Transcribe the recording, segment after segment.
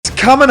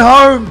coming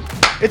home.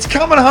 It's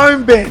coming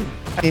home, Ben.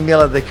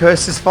 Miller, the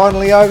curse is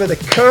finally over. The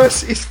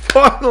curse is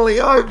finally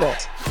over.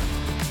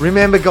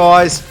 Remember,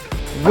 guys,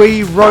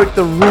 we wrote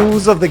the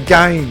rules of the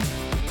game.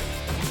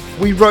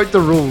 We wrote the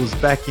rules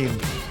back in,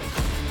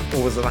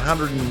 what was it,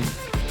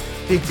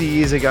 150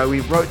 years ago.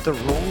 We wrote the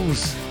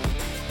rules.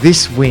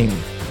 This win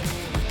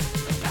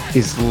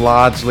is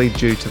largely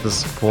due to the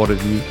support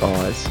of you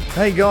guys.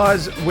 Hey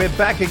guys, we're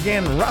back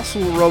again.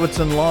 Russell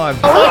Robertson live.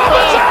 Robertson!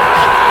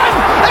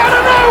 Out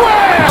of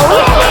nowhere!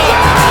 Robertson!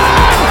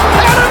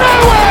 Out of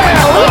nowhere!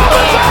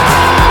 Robertson!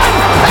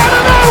 Out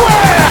of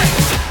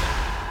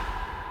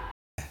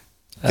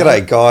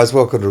nowhere! G'day guys,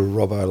 welcome to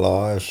Robbo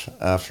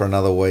Live for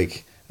another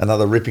week.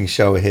 Another ripping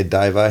show ahead,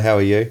 Davo. How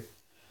are you?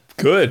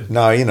 Good.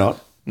 No, you're not.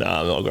 No,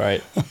 I'm not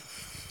great.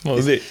 What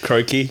was it?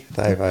 Croaky?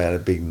 Davo had a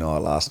big night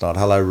last night.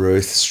 Hello,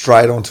 Ruth.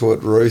 Straight onto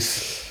it,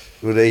 Ruth.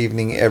 Good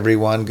evening,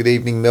 everyone. Good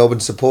evening, Melbourne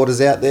supporters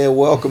out there.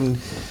 Welcome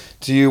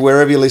to you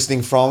wherever you're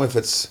listening from. If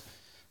it's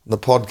the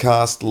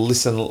podcast,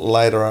 listen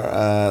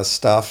later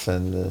stuff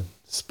and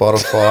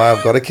Spotify.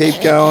 I've got to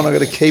keep going. I've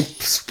got to keep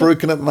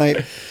spruiking it, mate.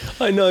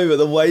 I know, but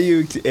the way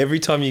you, every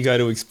time you go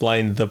to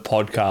explain the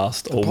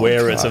podcast or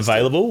where it's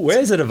available, where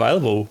is it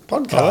available?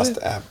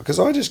 Podcast app. Because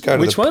I just go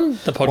to Which one?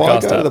 The podcast I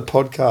go app? to the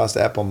podcast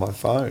app on my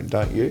phone,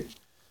 don't you?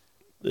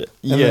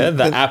 Yeah,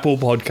 the Apple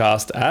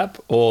Podcast app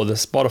or the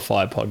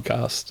Spotify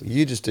podcast.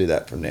 You just do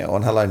that from now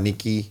on. Hello,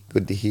 Nikki.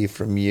 Good to hear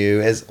from you.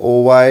 As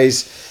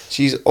always,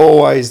 she's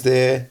always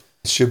there.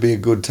 Should be a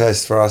good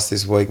test for us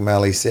this week,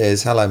 Mally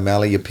says. Hello,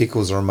 Mally. Your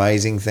pickles are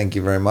amazing. Thank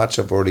you very much.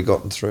 I've already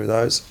gotten through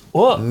those.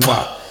 What?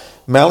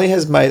 Mally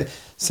has made...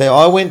 So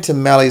I went to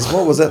Mally's...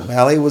 What was it,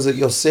 Mally? Was it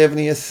your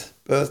 70th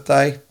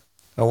birthday?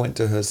 I went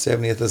to her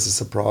 70th as a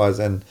surprise,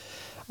 and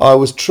I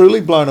was truly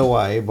blown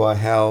away by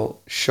how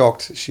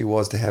shocked she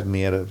was to have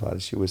me at her party.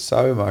 She was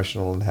so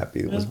emotional and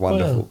happy. It was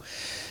wonderful. Wow.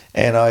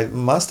 And I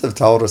must have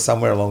told her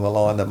somewhere along the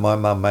line that my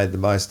mum made the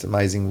most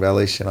amazing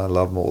relish, and I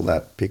love all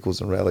that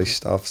pickles and relish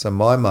stuff. So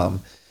my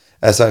mum,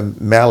 so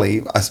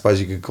Mally, I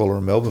suppose you could call her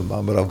a Melbourne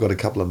mum, but I've got a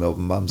couple of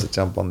Melbourne mums that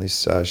jump on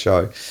this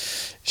show.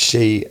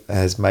 She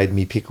has made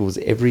me pickles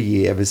every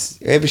year,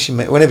 whenever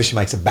she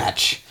makes a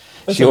batch.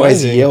 That's she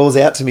always yells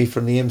out to me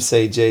from the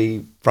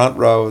MCG, front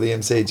row of the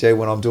MCG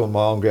when I'm doing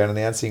my on-ground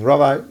announcing,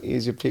 Robbo,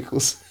 here's your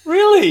pickles.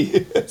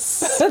 Really?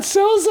 Yes. That's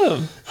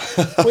awesome.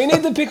 We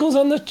need the pickles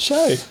on the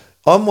show.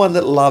 I'm one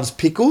that loves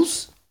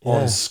pickles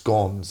on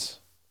scones.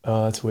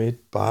 Oh, that's weird.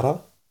 Butter,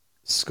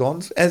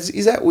 scones.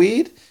 Is that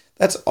weird?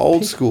 That's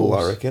old school,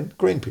 I reckon.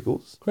 Green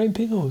pickles. Green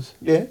pickles?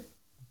 Yeah.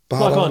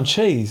 Butter. Like on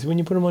cheese, when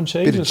you put them on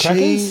cheese with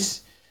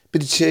crackers?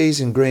 Bit of cheese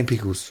and green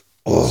pickles.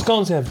 Oh.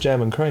 Scones have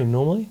jam and cream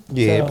normally.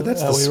 Yeah, but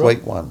that's the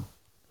sweet one.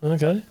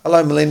 Okay.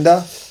 Hello,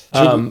 Melinda.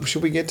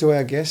 Should we get to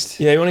our guest?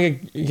 Yeah, you want to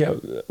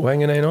get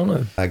Wanganeen on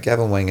it?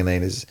 Gavin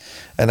Wanganeen is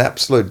an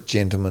absolute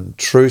gentleman,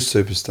 true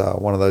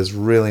superstar, one of those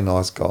really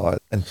nice guys,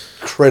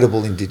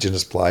 incredible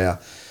indigenous player,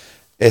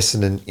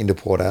 Essendon into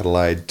Port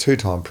Adelaide,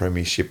 two-time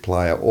premiership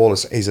player.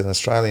 He's an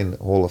Australian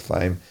Hall of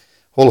Fame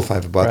for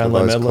both Brownlow of those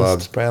medalist.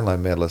 clubs. Brownlow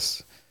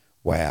medalist.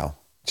 Wow.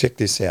 Check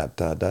this out,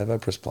 Davo.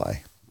 Press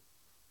play.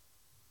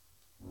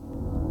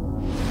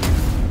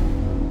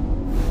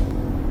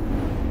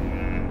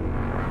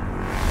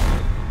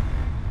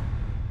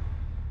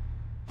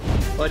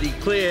 I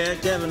declare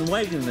Gavin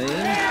Wanganeen the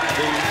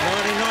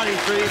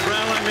 1993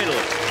 Brownlow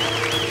medalist.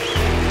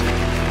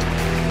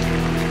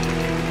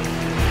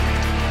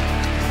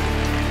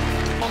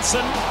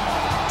 Johnson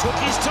took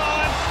his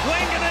time.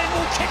 Wanganeen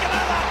will kick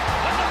another.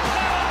 And the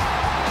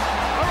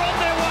Power are on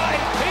their way.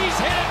 He's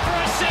headed for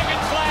a second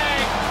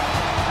flag.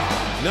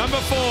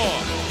 Number 4,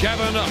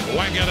 Gavin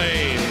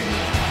Wanganeen.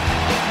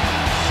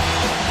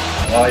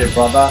 How are you,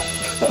 brother?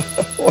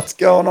 What's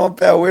going on,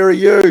 pal? Where are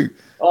you?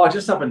 Oh,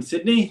 just up in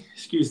Sydney.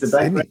 Excuse the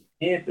background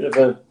here. Bit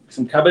of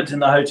some cupboards in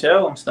the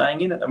hotel I'm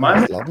staying in at the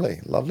moment.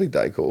 Lovely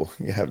decor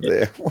you have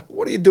there.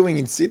 What are you doing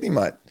in Sydney,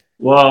 mate?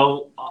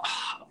 Well,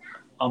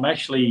 I'm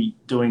actually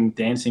doing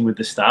Dancing with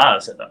the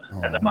Stars at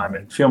the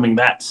moment, filming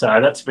that. So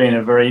that's been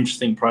a very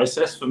interesting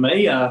process for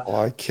me.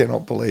 I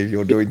cannot believe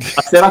you're doing this.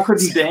 I said I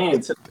couldn't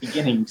dance at the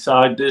beginning,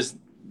 so there's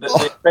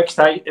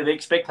the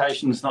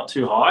expectation is not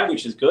too high,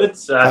 which is good.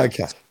 So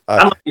Okay.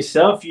 unlike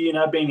yourself, being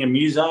a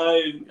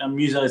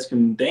musos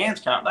can dance,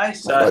 can't they?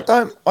 So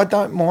I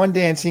don't mind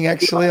dancing,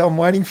 actually. I'm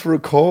waiting for a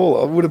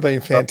call. It would have been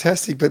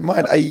fantastic. But,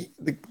 mate,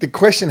 the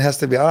question has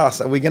to be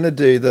asked. Are we going to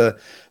do the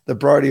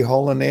Brodie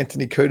Holland,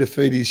 Anthony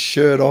Koutafuiti's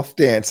shirt off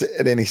dance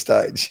at any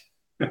stage?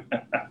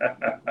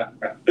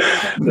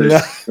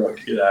 No.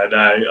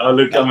 Oh,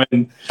 look, I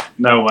mean,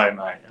 no way,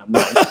 mate. I'm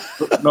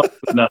not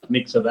good enough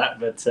mix of that,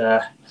 but...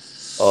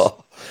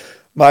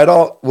 Mate,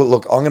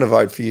 look, I'm going to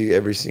vote for you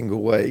every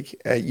single week.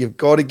 You've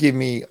got to give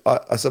me,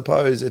 I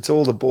suppose, it's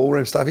all the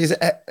ballroom stuff.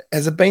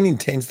 Has it been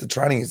intense, the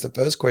training? Is the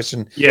first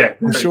question. Yeah.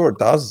 I'm sure it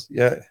does,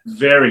 yeah.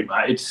 Very,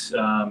 mate. It's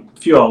a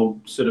few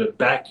old sort of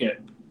back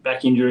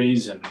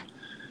injuries and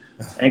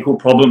ankle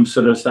problems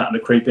sort of starting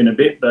to creep in a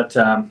bit, but,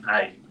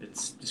 hey,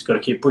 it's just got to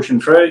keep pushing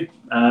through.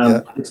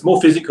 It's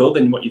more physical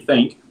than what you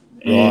think.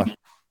 And right.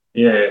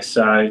 Yeah,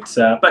 so it's,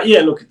 but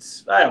yeah, look,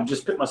 it's, hey, I've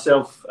just put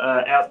myself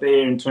out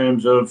there in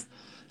terms of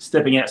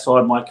stepping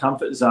outside my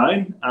comfort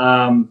zone.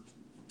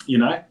 You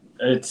know,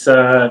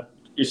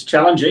 it's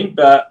challenging,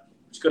 but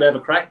it's got to have a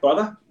crack,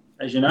 brother,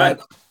 as you know.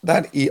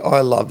 Mate,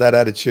 I love that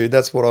attitude.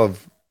 That's what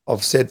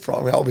I've said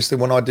from. Obviously,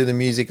 when I do the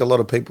music, a lot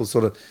of people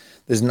sort of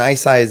there's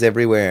naysayers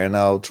everywhere, and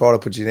they'll try to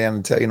put you down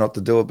and tell you not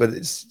to do it. But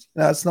it's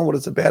not what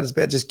it's about. It's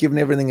about just giving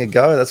everything a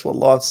go. That's what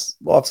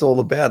life's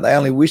all about. They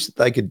only wish that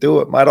they could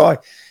do it, mate. I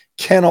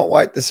cannot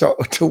wait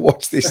to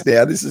watch this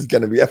now. This is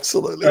going to be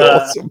absolutely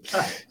awesome.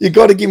 You've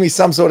got to give me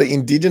some sort of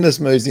indigenous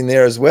moves in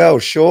there as well.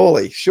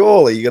 Surely,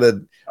 you got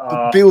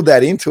to build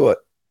that into it.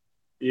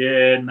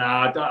 Yeah, no,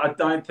 I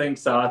don't think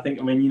so. I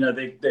mean, you know,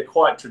 they're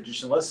quite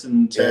traditionalist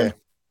in terms,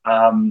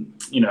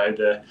 you know,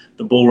 the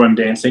ballroom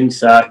dancing.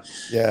 So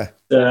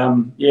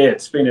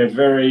it's been a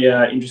very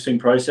interesting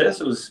process.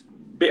 It was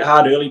a bit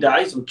hard early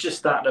days. I'm just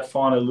starting to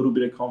find a little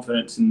bit of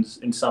confidence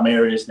in some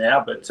areas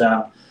now, but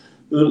a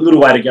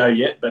little way to go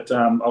yet. But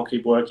I'll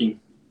keep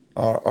working.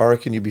 I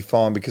reckon you'll be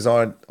fine because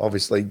we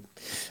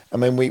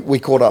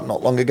caught up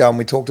not long ago and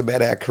we talked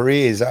about our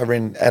careers over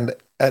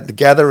at the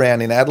gather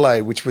round in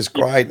Adelaide, which was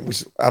great. It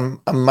was an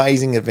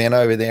amazing event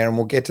over there, and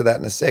we'll get to that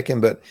in a second.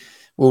 But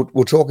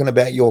we're talking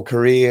about your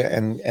career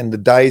and the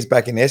days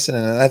back in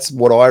Essendon, and that's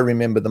what I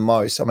remember the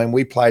most. I mean,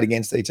 we played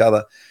against each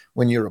other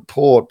when you were at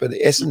Port, but the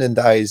Essendon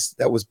days,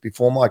 that was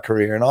before my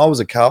career, and I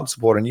was a Carlton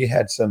supporter, and you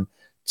had some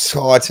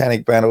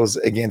titanic battles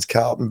against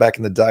Carlton back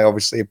in the day,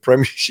 obviously a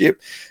premiership.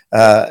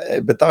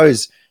 But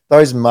those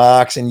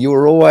marks, and you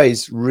were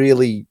always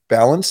really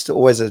balanced,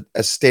 always a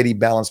steady,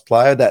 balanced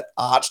player. That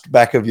arched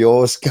back of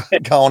yours,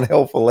 going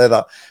hell for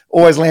leather,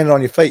 always landed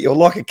on your feet. You're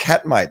like a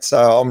cat, mate.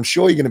 So I'm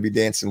sure you're going to be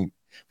dancing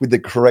with the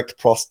correct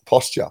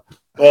posture.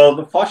 Well,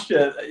 the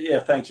posture, yeah,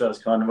 thanks for those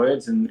kind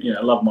words. And, you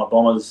know, I love my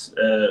Bombers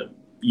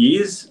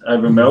years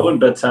over in Melbourne.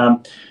 But,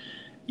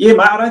 yeah,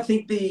 mate, I don't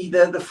think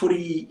the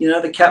footy, you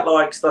know, the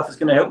cat-like stuff is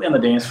going to help me on the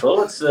dance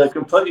floor. It's a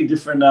completely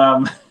different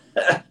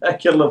a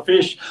kettle of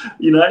fish,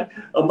 you know.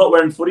 I'm not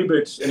wearing footy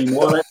boots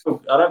anymore. I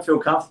don't feel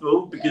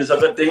comfortable because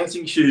I've got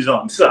dancing shoes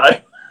on. So,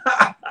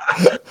 I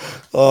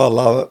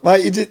love it,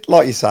 mate. You did,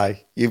 like you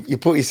say, you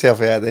put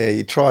yourself out there.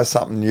 You try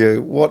something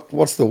new.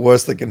 What's the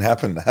worst that can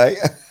happen? Hey,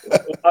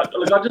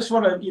 look, I just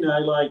want to, you know,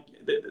 like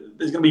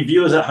there's going to be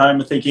viewers at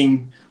home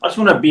thinking, I just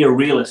want to be a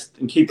realist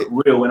and keep it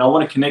real, and I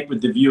want to connect with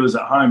the viewers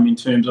at home in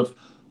terms of,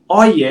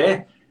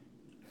 I'd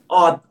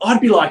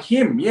be like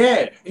him.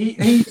 Yeah,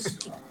 he's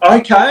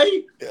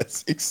okay.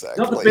 Yes,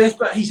 exactly. Not the best,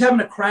 but he's having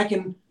a crack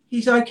and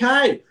he's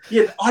okay.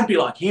 Yeah, I'd be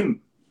like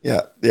him.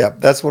 Yeah.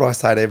 That's what I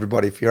say to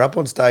everybody. If you're up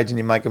on stage and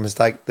you make a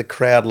mistake, the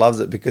crowd loves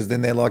it because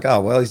then they're like,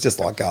 oh, well, he's just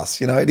like us.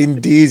 You know, it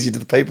endears you to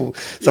the people.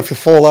 So if you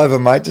fall over,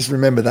 mate, just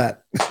remember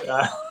that.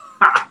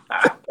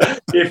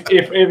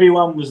 If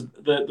everyone was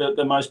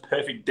the most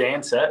perfect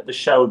dancer, the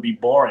show would be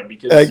boring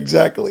because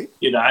exactly.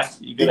 You know,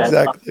 you could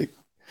exactly.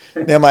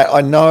 Now, mate,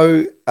 I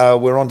know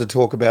we're on to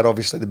talk about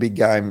obviously the big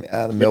game,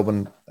 the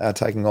Melbourne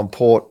taking on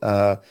Port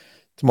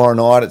tomorrow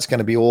night. It's going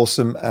to be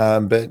awesome.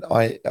 But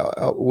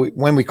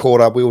when we caught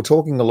up, we were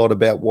talking a lot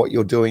about what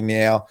you're doing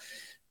now,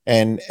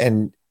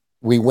 and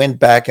we went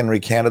back and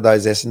recounted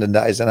those Essendon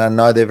days, and I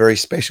know they're very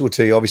special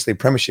to you. Obviously,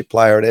 premiership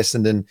player at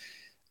Essendon.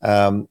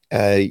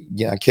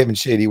 You know, Kevin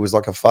Sheedy was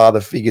like a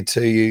father figure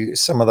to you.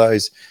 Some of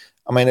those,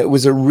 I mean, it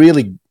was a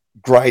really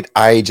great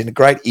age and a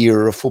great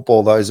era of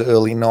football, those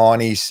early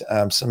 90s,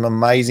 some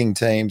amazing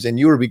teams, and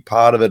you were a big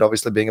part of it,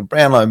 obviously being a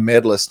Brownlow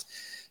medalist.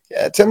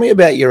 Tell me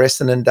about your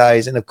Essendon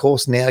days, and of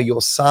course now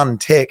your son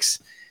Tex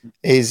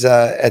is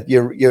at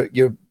your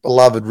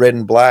beloved Red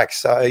and Black,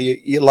 so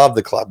you love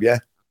the club, yeah?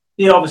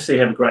 Yeah, obviously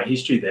have a great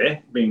history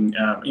there, being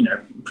you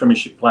know,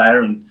 premiership player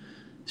and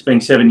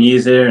spending 7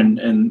 years there,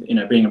 and you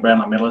know, being a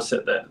Brownlow medalist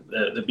at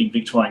the big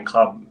Victorian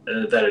club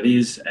that it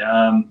is.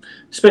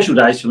 Special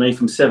days for me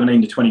from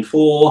 17 to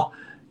 24,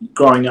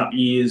 growing up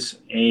years,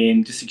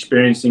 and just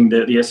experiencing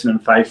the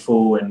Essendon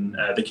faithful and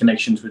the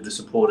connections with the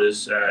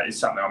supporters is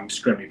something I'm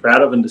extremely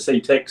proud of. And to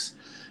see Tex,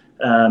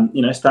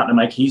 you know, starting to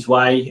make his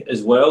way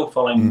as well,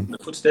 following the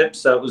footsteps.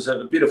 So it was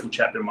a beautiful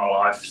chapter in my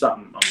life,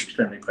 something I'm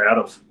extremely proud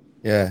of.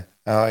 Yeah,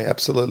 I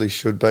absolutely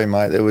should be,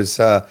 mate.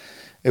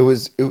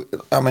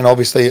 I mean,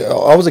 obviously,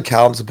 I was a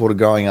Carlton supporter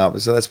growing up,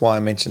 so that's why I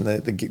mentioned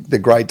the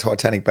great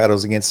Titanic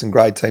battles against some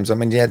great teams. I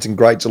mean, you had some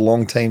great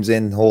Geelong teams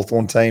then,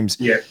 Hawthorn teams.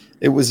 Yeah.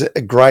 It was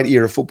a great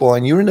era of football,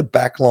 and you were in the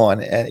back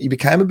line, and you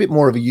became a bit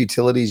more of a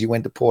utility as you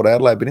went to Port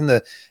Adelaide. But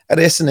at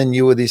Essendon,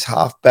 you were this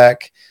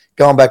half-back,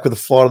 going back with the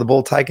flight of the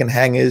ball, taking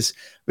hangers.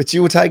 But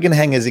you were taking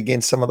hangers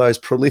against some of those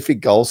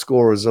prolific goal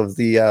scorers of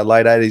the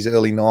late 80s,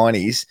 early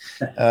 90s.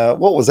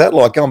 What was that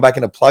like, going back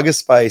into Plugger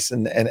space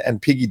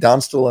and Piggy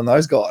Dunstall and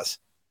those guys?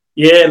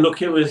 Yeah,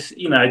 look, it was,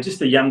 you know,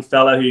 just a young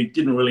fella who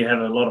didn't really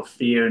have a lot of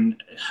fear,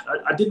 and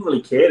I didn't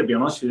really care, to be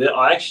honest with you.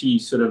 I actually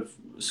sort of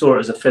saw it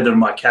as a feather in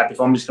my cap. If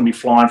I'm just going to be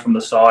flying from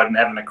the side and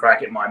having a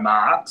crack at my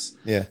marks,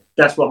 yeah,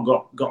 that's what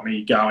got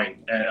me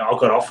going, and I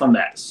got off on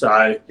that.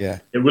 So yeah,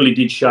 it really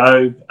did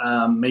show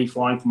me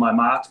flying for my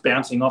marks,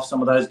 bouncing off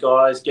some of those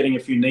guys, getting a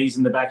few knees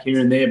in the back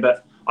here and there,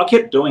 but I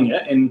kept doing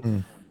it,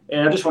 and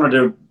I just wanted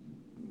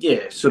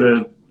to, sort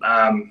of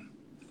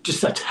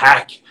just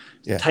attack,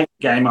 take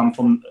the game on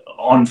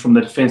from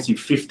the defensive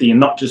 50, and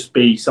not just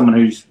be someone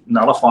who's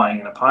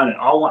nullifying an opponent.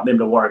 I want them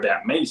to worry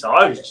about me. So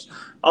I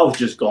was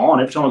just gone.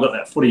 Every time I got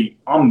that footy,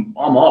 I'm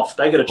off.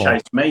 They got to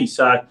chase me.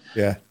 So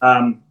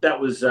that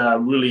was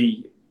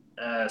really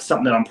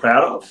something that I'm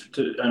proud of.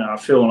 And I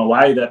feel in a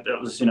way that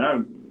was,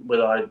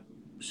 whether I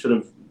sort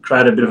of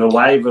created a bit of a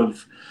wave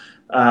of,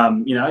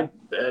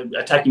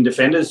 attacking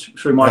defenders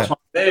through my time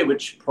there,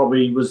 which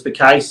probably was the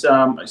case.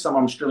 Something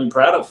I'm extremely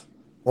proud of.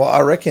 Well,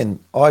 I reckon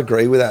I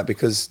agree with that,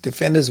 because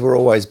defenders were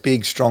always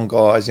big, strong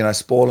guys,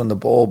 spoiling the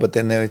ball. But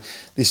then there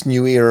this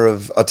new era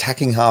of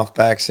attacking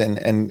halfbacks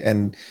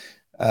and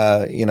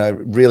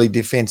really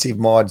defensive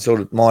minded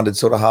sort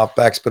of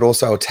halfbacks, but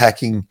also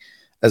attacking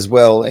as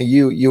well. And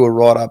you were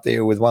right up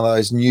there with one of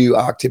those new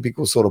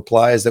archetypical sort of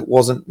players that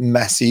wasn't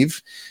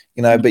massive,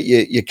 but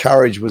your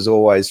courage was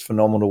always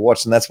phenomenal to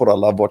watch, and that's what I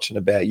love watching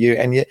about you.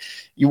 And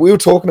we were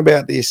talking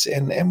about this,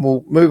 and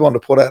we'll move on to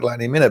Port Adelaide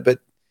in a minute, but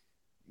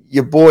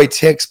your boy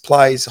Tex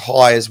plays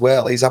high as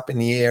well. He's up in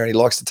the air and he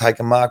likes to take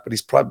a mark, but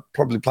he's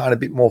probably playing a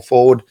bit more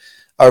forward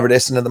over at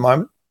Essendon at the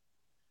moment.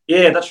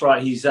 Yeah, that's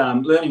right. He's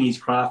learning his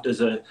craft as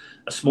a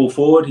small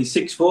forward. He's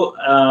 6 foot,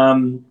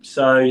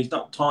 so he's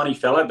not a tiny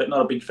fella, but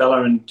not a big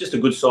fella, and just a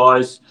good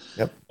size.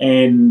 Yep.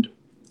 And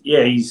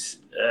he's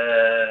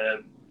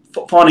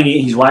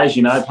finding his ways.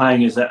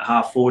 Playing as that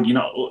half forward, you're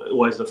not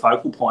always the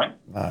focal point,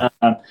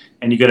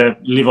 and you got to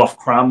live off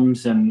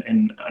crumbs,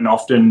 and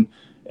often.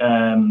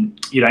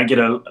 You don't get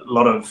a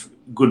lot of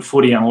good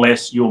footy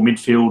unless your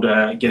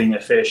midfield getting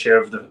a fair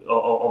share of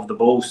the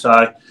ball.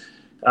 So,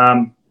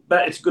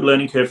 but it's a good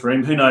learning curve for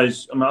him. Who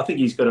knows? I mean, I think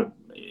he's got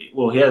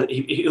he'll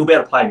be able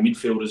to play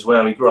midfield as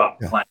well. He grew up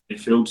playing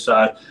midfield,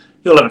 so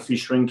he'll have a few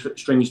strings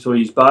to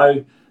his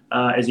bow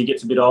as he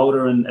gets a bit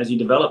older and as he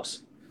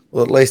develops.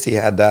 Well, at least he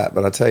had that.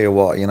 But I tell you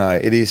what,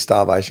 it is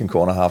starvation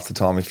corner half the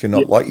time. If you're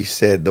not, like you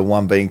said, the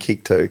one being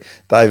kicked to.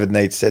 David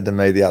Neate said to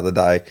me the other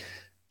day,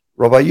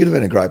 Robbo, you'd have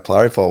been a great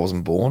player if I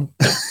wasn't born.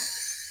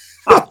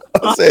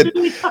 I said,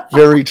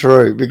 very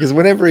true, because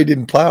whenever he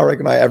didn't play, I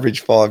reckon I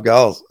averaged 5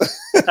 goals.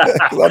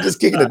 I'm just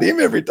kicking at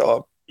him every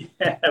time.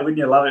 Yeah, wouldn't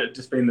you love it?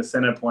 Just being the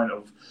centre point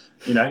of,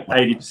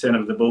 80%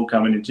 of the ball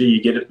coming in. Gee,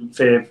 you get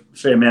a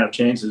fair amount of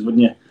chances,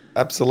 wouldn't you?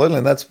 Absolutely,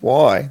 and that's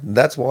why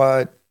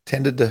I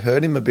tended to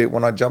hurt him a bit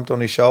when I jumped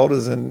on his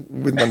shoulders and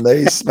with my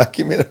knees smack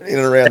him in and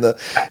around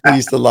He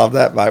used to love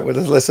that, mate. Well,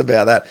 there's less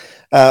about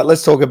that.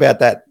 Let's talk about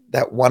that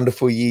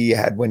wonderful year you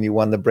had when you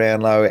won the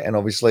Brownlow and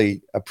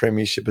obviously a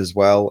premiership as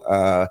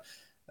well.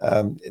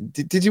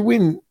 Did you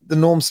win the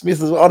Norm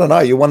Smith as well? I don't know.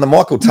 You won the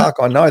Michael Tuck.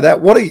 I know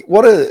that. What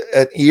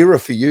an era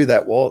for you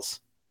that was.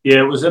 Yeah,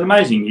 it was an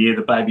amazing year.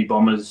 The Baby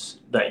Bombers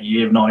that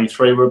year of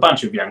 93 were a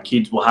bunch of young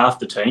kids. Well, half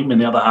the team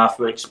and the other half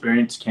were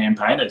experienced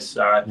campaigners.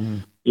 So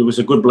it was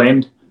a good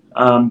blend.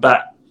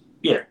 But,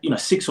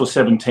 6 or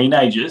 7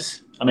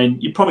 teenagers. I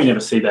mean, you'd probably never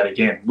see that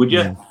again, would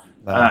you?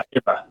 No.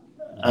 Ever.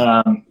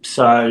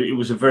 So it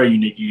was a very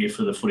unique year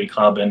for the footy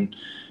club, and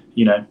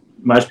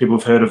most people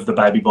have heard of the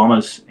Baby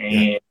Bombers,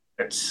 and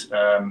it's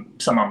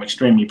something I'm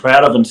extremely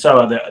proud of, and so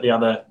are the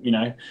other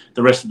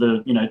the rest of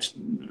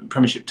the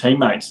premiership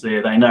teammates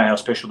there. They know how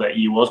special that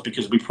year was,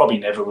 because we probably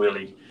never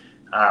really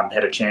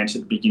had a chance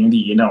at the beginning of the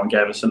year. No one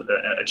gave us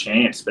a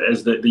chance, but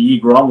as the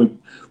year grew on,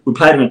 we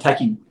played an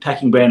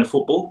attacking brand of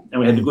football, and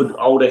we had the good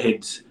older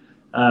heads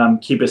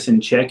keep us in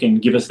check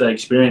and give us that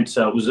experience.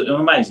 So it was an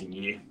amazing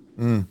year.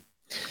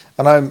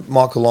 I know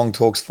Michael Long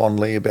talks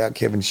fondly about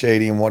Kevin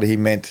Sheedy and what he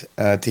meant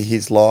to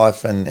his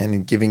life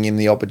and giving him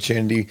the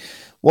opportunity.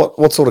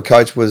 What sort of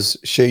coach was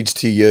Sheeds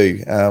to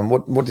you?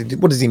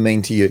 What does he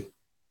mean to you?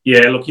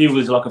 Yeah, look, he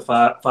was like a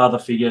father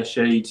figure,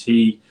 Sheeds.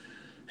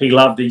 He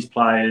loved these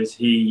players.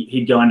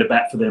 He'd go into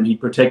bat for them.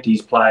 He'd protect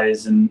his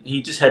players, and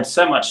he just had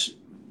so much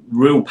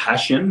real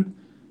passion.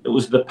 It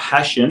was the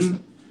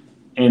passion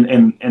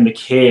and the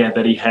care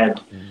that he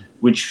had,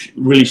 which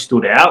really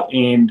stood out.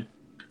 And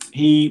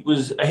he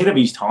was ahead of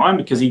his time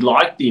because he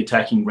liked the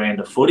attacking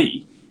brand of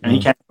footy, and he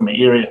came from an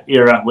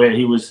era where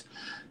he was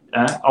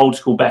old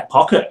school back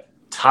pocket,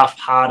 tough,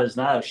 hard as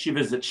nails,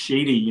 shivers at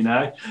Sheedy. He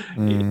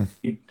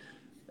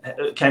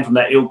came from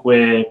that ilk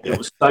where it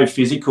was so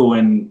physical,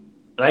 and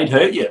they'd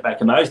hurt you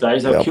back in those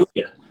days. They'd kill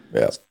you.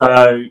 Yep.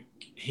 So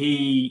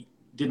he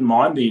didn't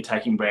mind the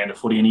attacking brand of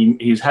footy,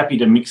 and he was happy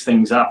to mix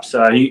things up.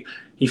 So he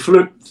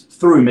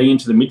threw me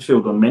into the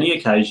midfield on many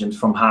occasions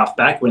from half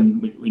back when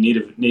we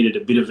needed a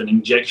bit of an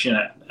injection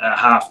at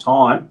half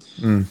time.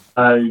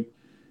 So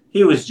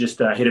he was just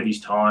ahead of his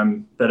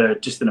time,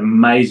 but just an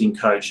amazing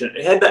coach.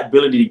 He had that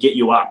ability to get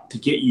you up, to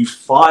get you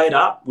fired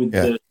up with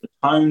the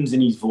tones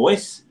in his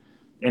voice,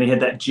 and he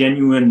had that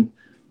genuine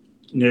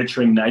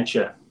nurturing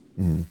nature.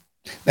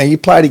 Now, you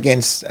played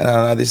against, and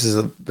I know this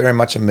is very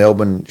much a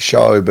Melbourne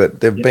show, but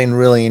they've been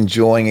really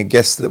enjoying a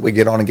guest that we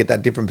get on and get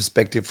that different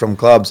perspective from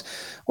clubs.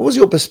 What was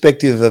your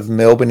perspective of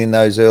Melbourne in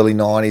those early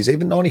 90s?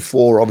 Even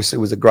 94 obviously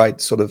was a great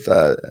sort of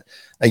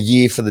a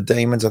year for the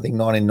Demons. I think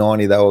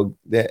 1990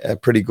 they were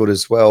pretty good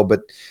as well.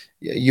 But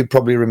you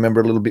probably remember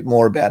a little bit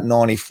more about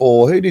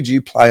 94. Who did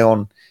you play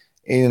on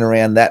in and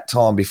around that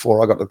time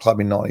before I got to the club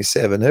in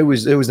 97? Who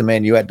was the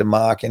man you had to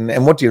mark?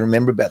 And what do you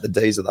remember about the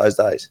D's of those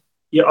days?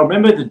 Yeah, I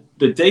remember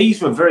the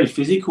D's were very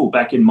physical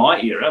back in my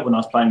era when I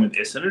was playing with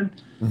Essendon.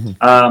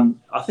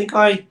 I think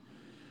I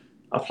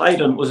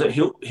played on, was it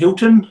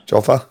Hilton?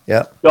 Joffa,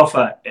 yeah.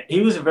 Joffa.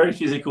 He was a very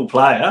physical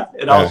player,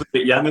 and I was a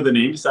bit younger than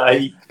him, so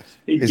he'd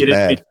get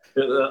it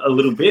a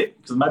little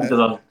bit, because maybe because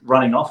I was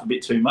running off a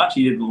bit too much,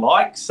 he didn't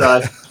like.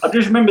 So I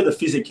just remember the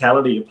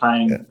physicality of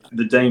playing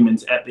the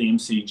Demons at the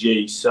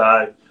MCG. So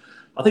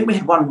I think we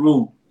had one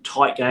real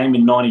tight game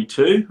in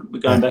 92. We're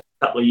going back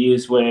a couple of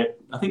years where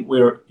I think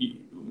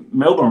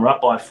Melbourne were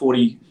up by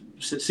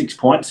 46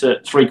 points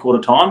at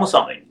three-quarter time or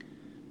something.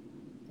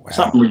 Wow.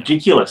 Something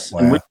ridiculous. Wow.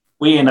 And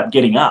we end up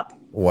getting up.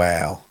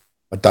 Wow.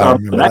 I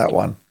don't remember that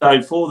one.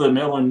 So for the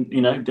Melbourne,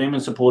 Demon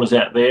supporters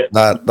out there,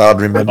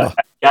 they'd remember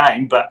that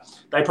game, but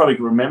they probably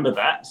could remember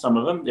that. Some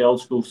of them, the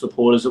old school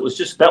supporters, that was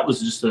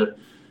just a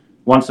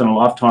once in a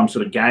lifetime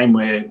sort of game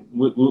where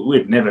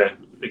we'd never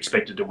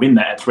expected to win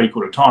that at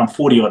three-quarter time,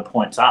 40 odd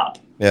points up.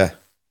 Yeah.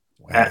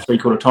 Wow. At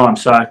three-quarter time.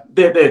 So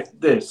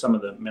they're some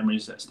of the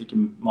memories that stick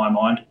in my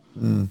mind.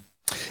 Mm.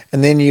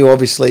 And then you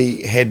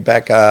obviously head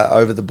back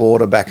over the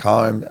border back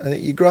home.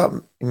 You grew up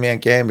in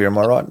Mount Gambier, am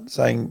I right?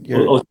 Saying I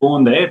was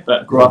born there,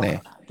 but grew up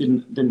there.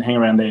 Didn't hang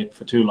around there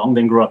for too long.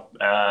 Then grew up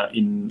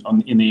in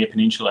the Eyre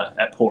Peninsula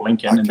at Port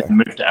Lincoln, and then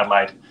moved to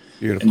Adelaide.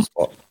 Beautiful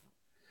spot.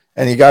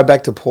 And you go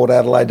back to Port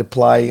Adelaide to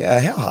play.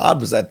 How hard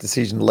was that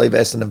decision to leave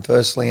Essendon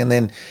firstly? And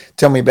then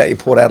tell me about your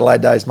Port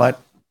Adelaide days, mate.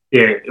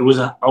 Yeah, it was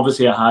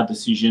obviously a hard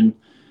decision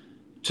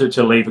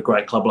to leave a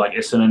great club like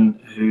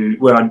Essendon,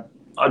 where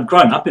I'd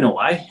grown up in a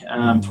way,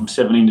 from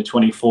 17 to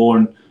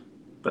 24,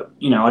 but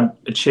I'd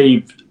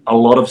achieved a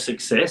lot of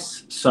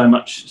success, so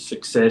much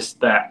success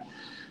that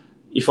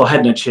if I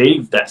hadn't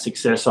achieved that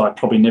success, I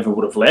probably never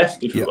would have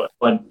left if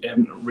I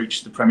hadn't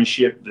reached the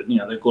premiership,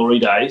 the glory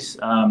days.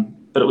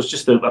 But it was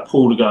just a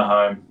pull to go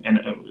home, and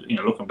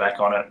looking back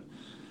on it,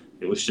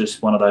 it was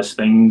just one of those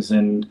things.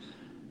 And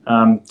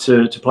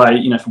to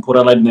play, from Port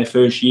Adelaide in their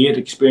first year, to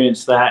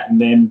experience that, and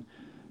then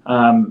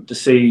to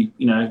see,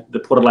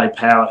 the Port Adelaide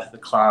Power, the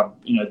club,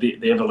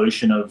 the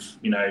evolution of,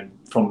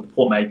 from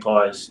Port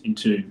Magpies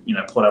into,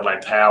 Port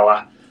Adelaide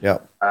Power. Yeah.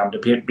 To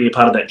be a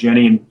part of that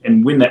journey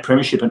and win that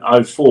premiership in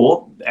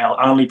 2004,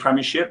 our only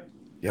premiership,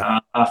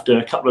 after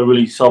a couple of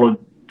really solid,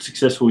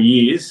 successful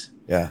years,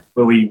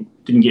 where we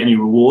didn't get any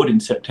reward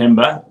in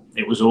September.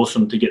 It was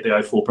awesome to get the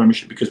 2004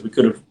 premiership, because we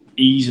could have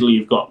easily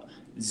have got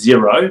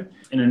zero.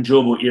 An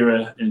enjoyable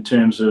era in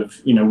terms of,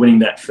 winning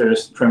that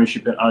first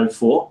premiership in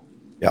 2004.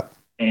 Yep.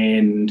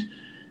 And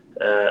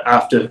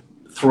after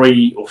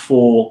 3 or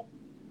 4,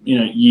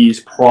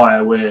 years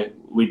prior, where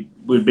we'd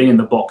been in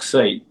the box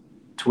seat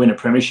to win a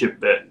premiership,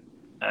 but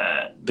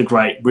the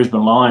great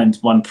Brisbane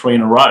Lions won 3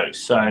 in a row.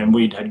 So, and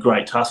we'd had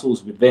great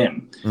tussles with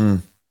them.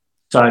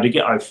 So to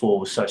get 2004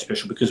 was so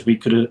special, because we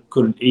could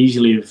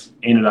easily have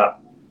ended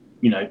up,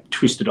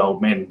 twisted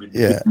old men with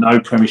no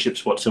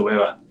premierships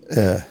whatsoever.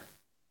 Yeah.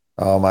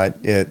 Oh, mate,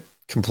 yeah,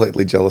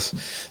 completely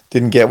jealous.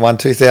 Didn't get one.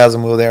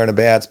 2000, we were there and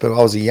abouts, but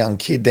I was a young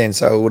kid then,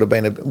 so it would have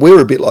been we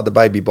were a bit like the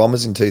Baby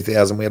Bombers in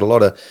 2000.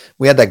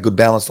 We had that good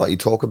balance like you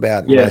talk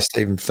about.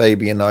 Stephen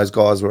Phoebe and those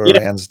guys were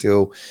around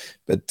still,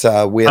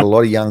 but we had a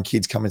lot of young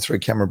kids coming through.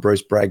 Cameron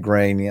Bruce, Brad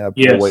Green,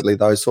 Paul Wheatley,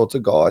 those sorts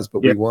of guys,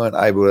 but we weren't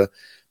able to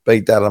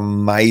beat that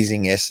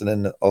amazing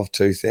Essendon of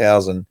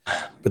 2000.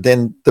 But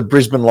then the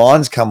Brisbane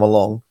Lions come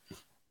along,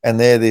 and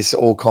they're this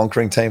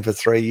all-conquering team for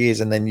 3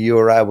 years, and then you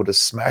were able to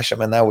smash them,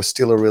 and they were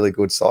still a really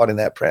good side in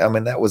that. I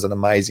mean, that was an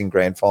amazing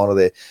grand final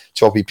there.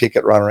 Choppy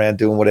Pickett running around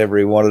doing whatever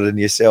he wanted, and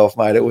yourself,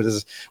 mate. It would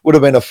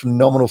have been a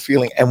phenomenal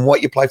feeling. And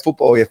what you play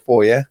football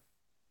for, yeah?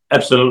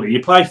 Absolutely.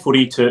 You play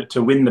footy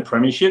to win the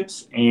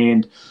premierships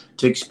and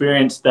to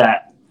experience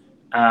that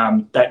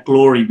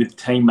glory with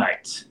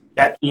teammates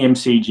at the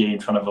MCG in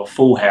front of a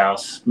full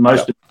house,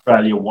 most of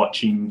Australia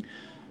watching,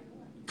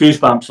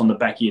 goosebumps on the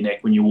back of your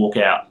neck when you walk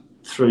out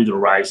through the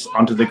race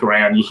onto the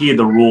ground. You hear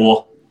the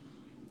roar.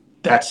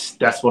 That's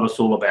what it's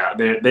all about.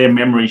 They're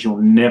memories you'll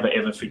never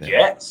ever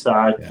forget.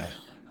 So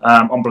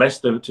I'm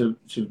blessed to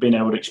have been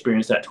able to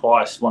experience that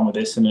twice, one with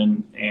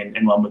Essendon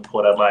and one with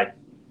Port Adelaide.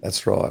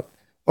 That's right.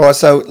 All right,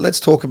 so let's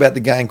talk about the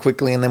game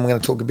quickly, and then we're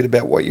going to talk a bit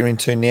about what you're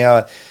into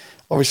now.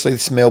 Obviously,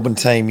 this Melbourne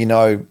team,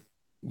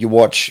 you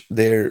watch,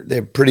 they're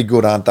pretty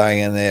good, aren't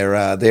they? And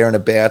they're there and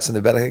abouts, and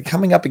they're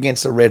coming up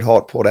against a red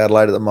hot Port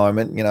Adelaide at the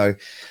moment.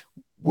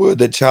 Word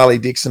that Charlie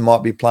Dixon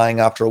might be playing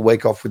after a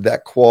week off with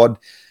that quad.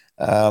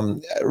 A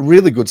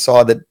really good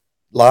side that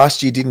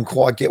last year didn't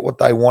quite get what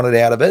they wanted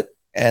out of it,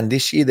 and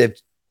this year they've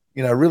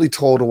really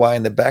toiled away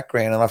in the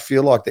background, and I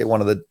feel like they're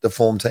one of the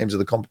form teams of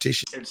the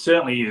competition. It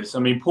certainly is. I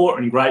mean,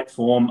 Port in great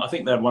form. I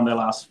think they've won their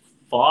last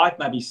 5,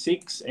 maybe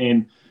 6,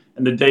 and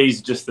the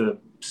D's just a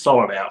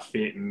solid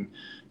outfit and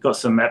got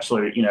some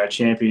absolute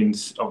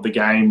champions of the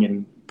game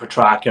in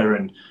Petrarca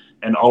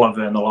and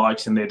Oliver and the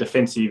likes, and their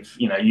defensive,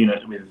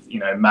 unit with,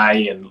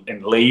 May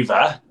and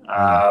Lever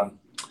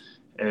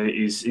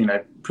is,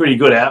 pretty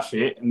good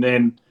outfit. And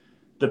then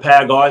the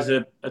power guys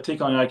are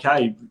tickling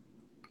okay.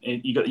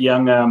 You got the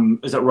young,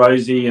 is it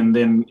Rosie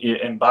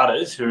and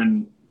Butters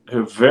who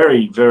are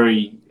very,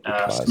 very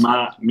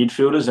smart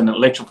midfielders and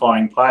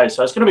electrifying players.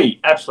 So it's going to be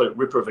absolute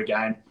ripper of a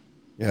game.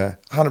 Yeah,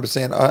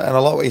 100%. And I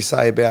like what you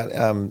say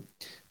about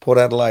Port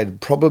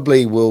Adelaide.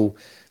 Probably will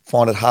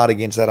find it hard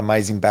against that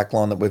amazing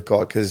backline that we've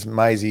got, because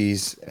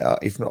Maisie's,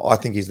 if not, I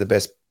think he's the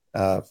best.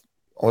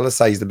 Or let's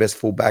say he's the best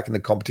fullback in the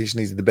competition.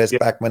 He's the best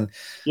backman.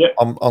 Yep.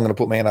 I'm going to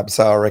put my hand up,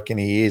 so I reckon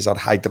he is. I'd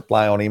hate to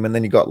play on him. And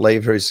then you've got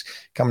Lever who's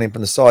coming in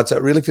from the side. So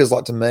it really feels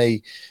like to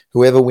me,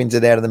 whoever wins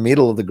it out of the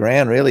middle of the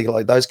ground, really,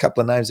 like those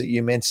couple of names that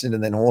you mentioned,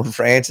 and then Horn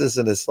Francis,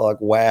 and it's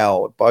like,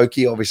 wow.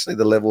 Boki, obviously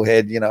the level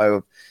head,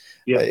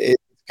 it's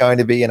going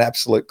to be an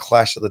absolute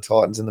clash of the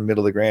Titans in the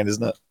middle of the ground,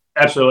 isn't it?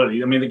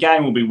 Absolutely. I mean, the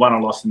game will be won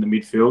or lost in the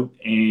midfield,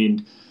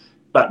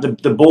 but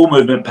the ball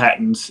movement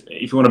patterns,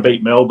 if you want to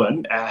beat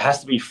Melbourne,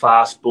 has to be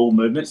fast ball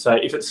movement. So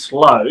if it's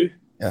slow,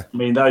 I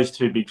mean, those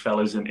two big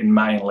fellas in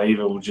May and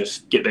Lever will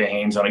just get their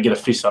hands on it, get a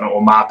fist on it,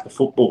 or mark the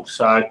football.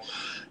 So,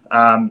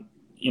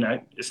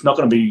 it's not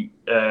going to be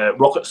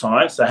rocket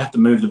science. They have to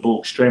move the ball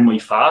extremely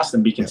fast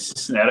and be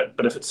consistent at it.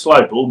 But if it's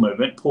slow ball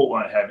movement, Port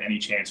won't have any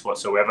chance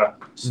whatsoever.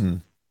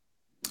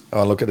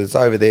 Oh, look, it's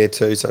over there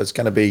too. So it's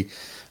going to be,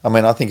 I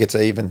mean, I think it's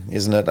even,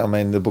 isn't it? I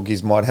mean, the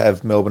bookies might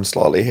have Melbourne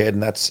slightly ahead,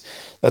 and that's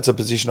a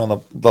position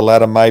on the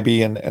ladder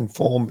maybe, and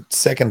form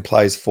second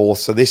plays fourth.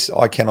 So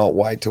I cannot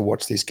wait to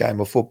watch this game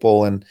of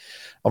football, and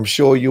I'm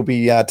sure you'll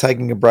be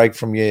taking a break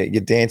from your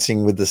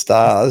dancing with the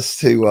stars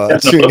to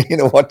tune in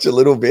and watch a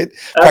little bit,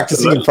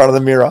 practicing in front of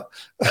the mirror.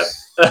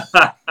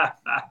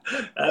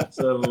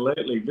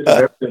 Absolutely. Bit of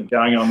everything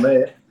going on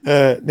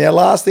there. Now,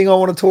 last thing I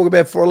want to talk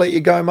about before I let you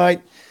go,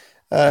 mate.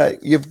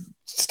 You've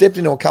stepped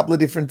into a couple of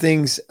different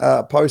things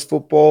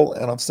post-football,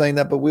 and I've seen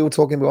that, but we were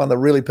talking about one that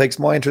really piques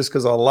my interest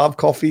because I love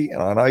coffee,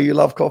 and I know you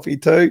love coffee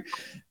too.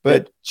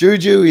 But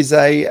Juju is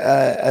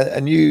a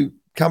new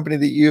company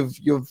that you've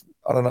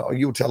I don't know,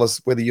 you'll tell us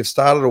whether you've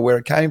started or where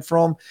it came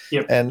from.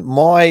 Yep. And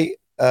my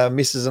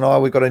missus and I,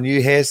 we've got a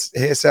new hair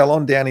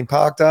salon down in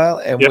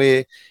Parkdale, and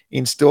we're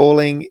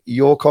installing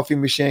your coffee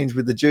machines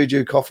with the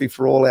Juju coffee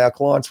for all our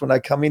clients when they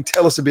come in.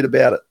 Tell us a bit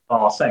about it.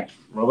 Oh, thanks,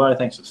 Robbo.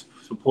 Thanks for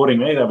supporting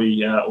me. That'll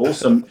be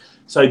awesome.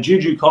 So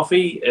Juju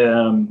Coffee,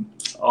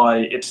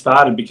 it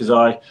started because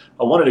I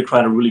wanted to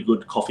create a really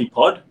good coffee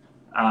pod.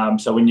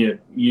 So when you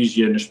use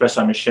your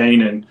Nespresso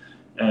machine and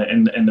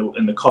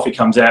the coffee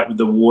comes out with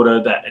the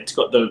water, that it's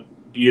got the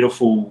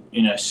beautiful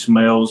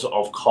smells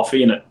of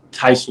coffee, and it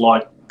tastes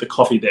like the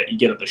coffee that you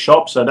get at the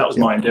shop. So that was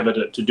my endeavour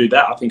to do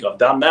that. I think I've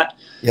done that.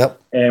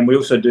 Yep. And we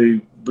also do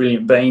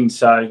brilliant beans.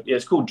 So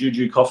it's called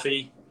Juju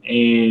Coffee,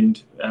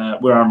 and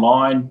we're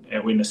online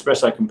and we're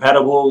Nespresso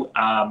compatible.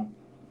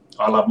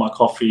 I love my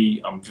coffee.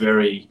 I'm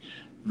very,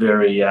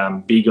 very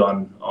big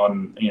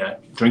on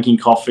drinking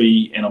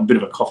coffee, and I'm a bit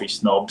of a coffee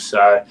snob.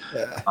 So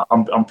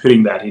I'm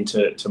putting that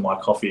into my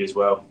coffee as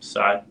well.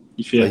 So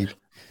if you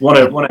want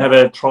to have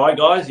a try,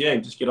 guys,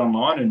 just get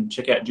online and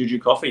check out Juju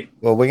Coffee.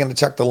 Well, we're going to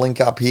chuck the link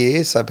up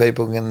here so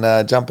people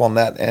can jump on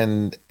that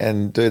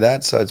and do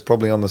that. So it's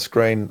probably on the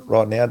screen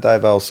right now.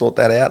 Dave, I'll sort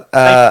that out.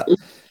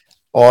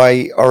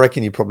 I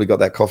reckon you probably got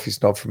that coffee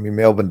snob from your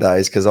Melbourne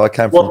days, because I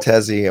came from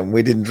Tassie and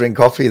we didn't drink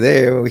coffee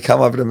there. We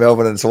come over to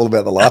Melbourne and it's all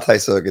about the latte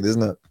circuit,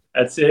 isn't it?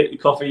 That's it.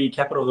 Coffee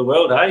capital of the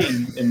world,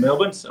 in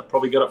Melbourne. So I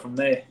probably got it from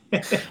there.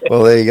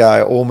 Well, there you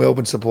go. All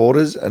Melbourne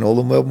supporters and all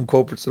the Melbourne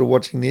corporates that are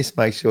watching this,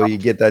 make sure you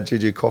get that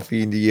Juju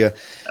coffee into your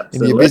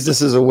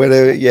businesses or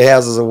whatever, your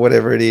houses or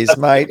whatever it is,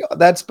 mate.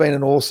 That's been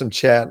an awesome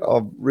chat.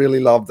 I've really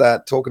loved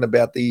that. Talking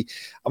about it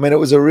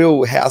was a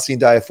real housing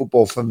day of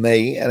football for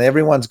me, and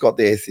everyone's got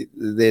their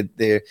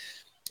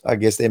I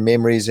guess their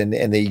memories and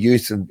their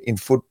youth in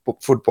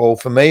football.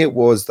 For me, it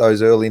was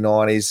those early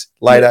 90s,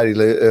 late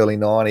 80s, early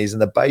 90s,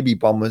 and the Baby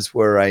Bombers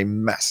were a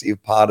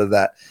massive part of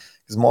that,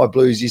 because my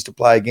Blues used to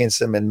play against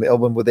them, and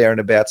Melbourne were there and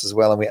abouts as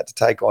well, and we had to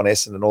take on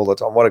Essendon all the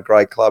time. What a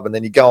great club. And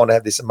then you go on to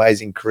have this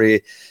amazing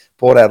career.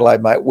 Port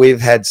Adelaide, mate,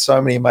 we've had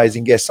so many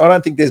amazing guests. I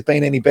don't think there's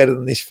been any better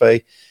than this,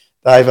 Fee.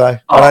 Davo,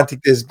 I don't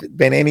think there's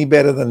been any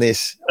better than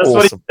this. That's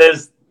awesome. What he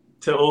says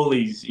to all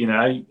these,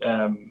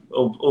 everyone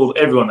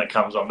that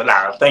comes on.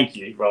 But thank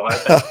you, Robbo.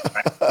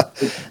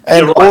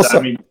 And right, also,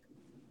 I mean,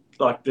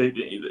 like the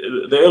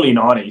early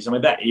 90s, I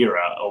mean, that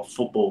era of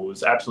football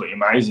was absolutely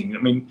amazing. I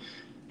mean,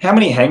 how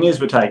many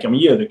hangers were taken? I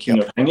mean, you're the king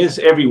of hangers.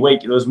 Every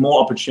week there was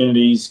more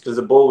opportunities because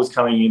the ball was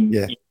coming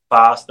in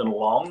fast and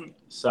long.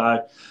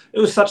 So it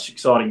was such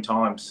exciting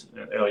times in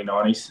the early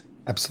 90s.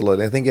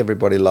 Absolutely. I think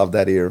everybody loved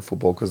that era of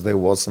football because there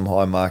was some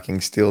high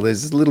marking still.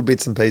 There's little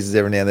bits and pieces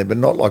every now and then, but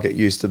not like it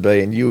used to be.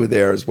 And you were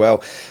there as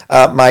well.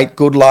 Mate,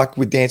 good luck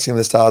with Dancing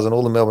with the Stars, and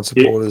all the Melbourne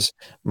supporters.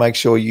 Make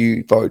sure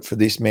you vote for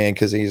this man,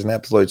 because he's an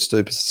absolute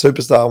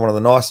superstar, one of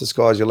the nicest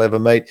guys you'll ever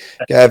meet.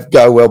 Gav,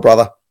 go well,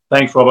 brother.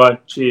 Thanks, Robbo.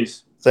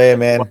 Cheers. See you,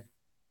 man.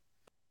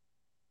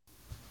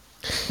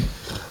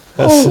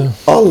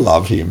 I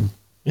love him.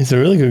 He's a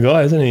really good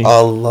guy, isn't he? I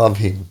love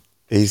him.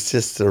 He's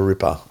just a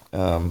ripper.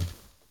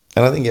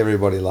 And I think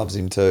everybody loves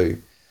him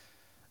too.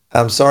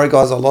 Sorry,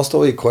 guys, I lost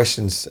all your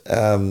questions.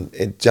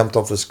 It jumped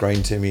off the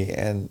screen to me,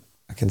 and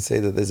I can see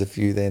that there's a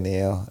few there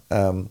now.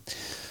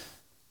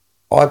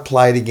 I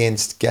played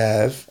against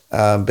Gav,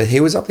 but he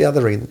was up the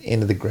other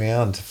end of the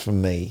ground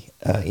from me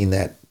in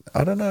that,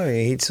 I don't know,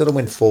 he sort of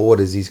went forward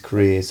as his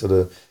career sort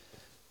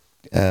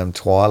of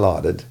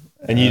twilighted.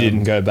 And you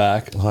didn't go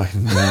back. I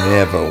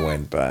never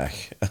went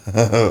back.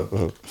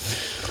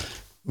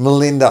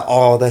 Melinda,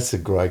 oh, that's a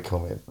great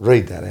comment.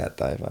 Read that out,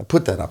 Dave.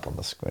 Put that up on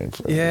the screen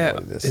for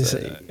everybody to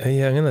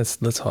see.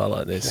 Let's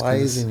highlight this.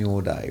 Players in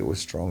your day were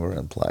stronger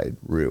and played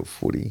real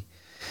footy.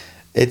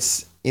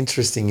 It's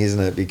interesting,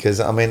 isn't it? Because,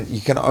 I mean, you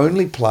can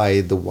only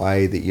play the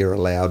way that you're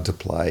allowed to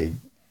play,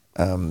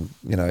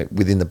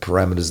 within the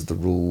parameters of the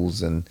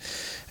rules, and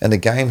the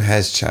game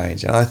has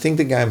changed. And I think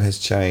the game has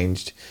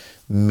changed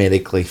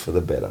medically for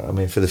the better. I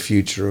mean, for the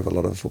future of a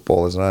lot of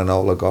footballers. And I know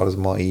a lot of guys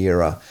in my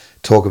era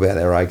talk about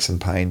their aches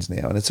and pains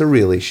now, and it's a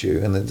real issue,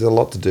 and there's a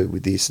lot to do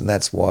with this, and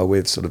that's why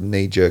we've sort of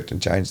knee-jerked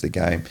and changed the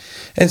game.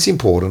 And it's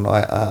important,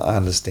 I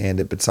understand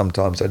it, but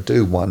sometimes I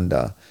do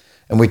wonder,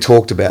 and we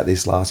talked about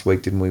this last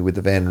week, didn't we, with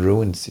the Van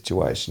Ruin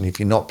situation. If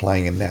you're not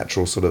playing a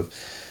natural sort of,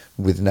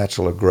 with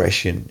natural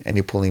aggression, and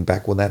you're pulling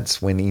back, well,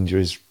 that's when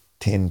injuries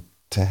tend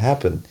to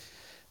happen.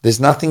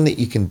 There's nothing that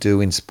you can do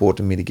in sport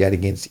to mitigate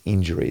against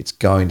injury. It's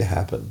going to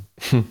happen.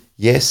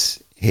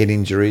 Yes, head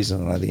injuries,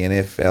 and I know the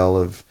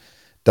NFL have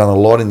done a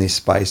lot in this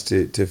space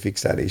to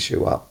fix that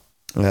issue up.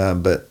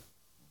 But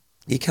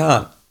you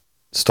can't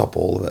stop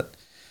all of it.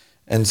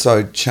 And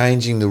so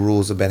changing the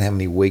rules about how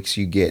many weeks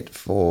you get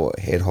for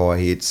head-high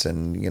hits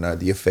and,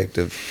 the effect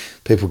of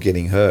people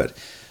getting hurt.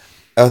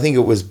 I think it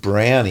was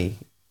Brownie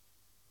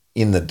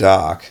in the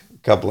dark a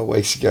couple of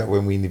weeks ago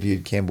when we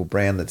interviewed Campbell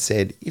Brown that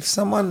said, if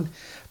someone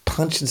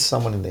punches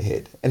someone in the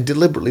head and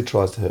deliberately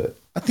tries to hurt,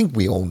 I think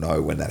we all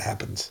know when that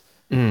happens.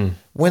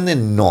 When they're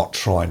not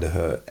trying to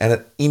hurt and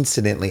it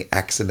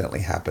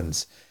accidentally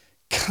happens,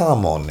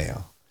 come on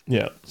now.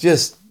 Yeah.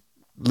 Just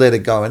let it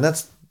go. And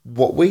that's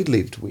what we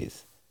lived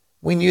with.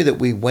 We knew that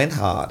we went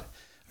hard.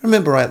 I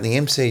remember out in the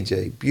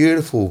MCG,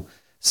 beautiful,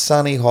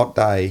 sunny, hot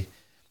day,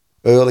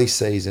 early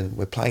season.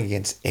 We're playing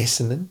against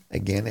Essendon.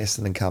 Again,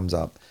 Essendon comes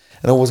up.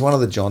 And it was one of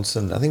the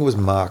Johnson, I think it was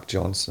Mark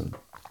Johnson.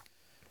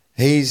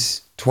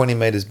 He's 20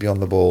 metres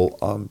beyond the ball,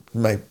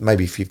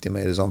 maybe 50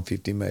 metres, I'm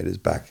 50 metres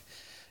back.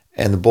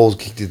 And the ball's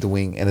kicked to the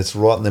wing, and it's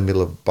right in the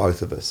middle of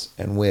both of us,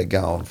 and we're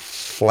going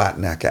flat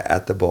knacker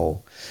at the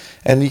ball.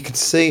 And I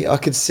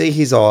could see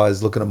his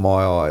eyes looking at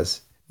my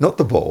eyes, not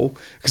the ball,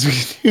 because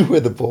we knew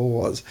where the ball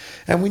was.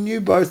 And we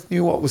both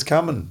knew what was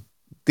coming.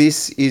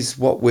 This is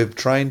what we've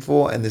trained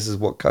for, and this is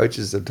what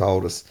coaches have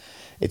told us.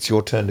 It's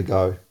your turn to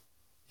go.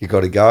 You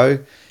got to go.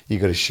 You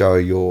got to show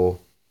your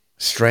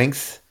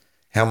strength,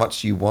 how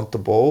much you want the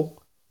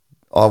ball.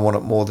 I want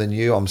it more than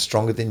you. I'm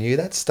stronger than you.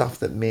 That's stuff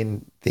that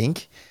men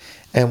think.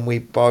 And we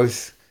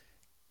both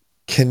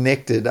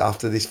connected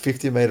after this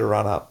 50-metre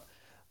run-up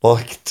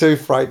like two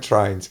freight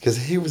trains, because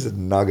he was a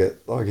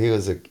nugget.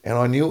 And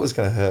I knew it was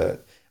going to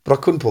hurt, but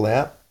I couldn't pull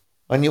out.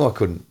 I knew I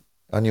couldn't.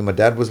 I knew my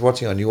dad was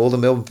watching. I knew all the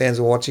Melbourne fans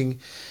were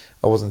watching.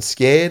 I wasn't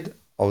scared.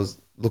 I was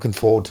looking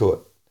forward to it.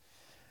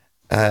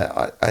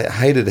 I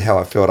hated how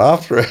I felt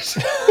after it.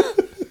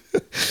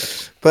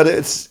 But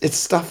it's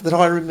stuff that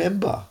I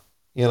remember,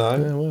 Yeah,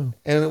 well.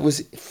 And it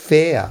was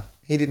fair.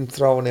 He didn't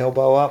throw an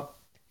elbow up.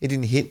 He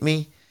didn't hit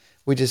me.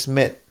 We just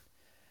met.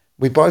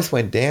 We both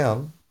went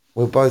down.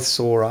 We were both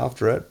sore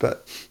after it,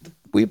 but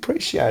we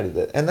appreciated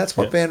it. And that's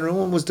what Van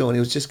Ruin was doing. He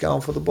was just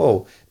going for the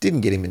ball.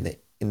 Didn't get him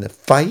in the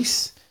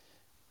face.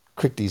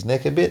 Cricked his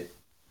neck a bit.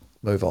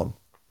 Move on.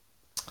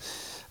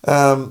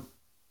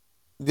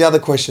 The other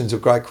question's a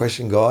great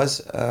question,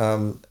 guys.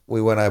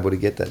 We weren't able to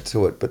get that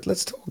to it, but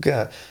let's talk.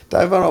 Dave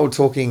and I were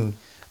talking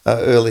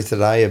early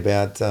today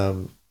about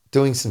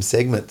doing some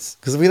segments,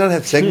 because we don't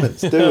have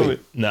segments, do we?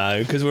 No,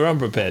 because we're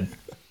unprepared.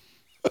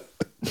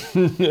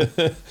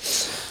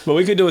 But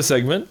we could do a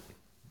segment.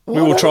 We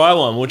will try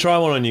one. We'll try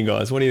one on you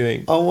guys. What do you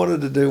think? I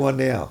wanted to do one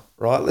now,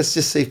 right? Let's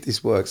just see if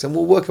this works, and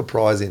we'll work a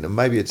prize in, and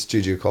maybe it's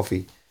Juju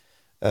Coffee.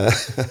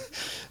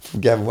 From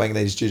Gavin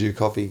Wanganeen's Juju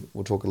Coffee.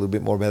 We'll talk a little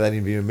bit more about that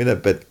interview in a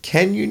minute. But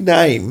can you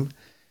name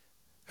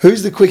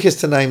who's the quickest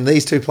to name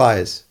these two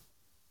players?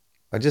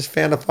 I just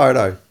found a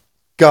photo.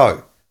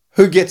 Go.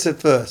 Who gets it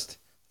first?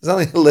 There's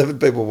only 11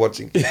 people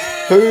watching.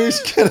 Who's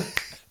going to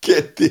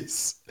get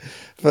this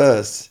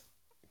first?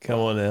 Come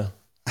on now.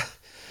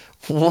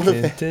 What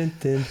about... We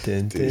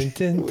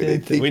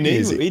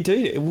do.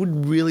 It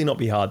would really not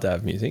be hard to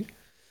have music.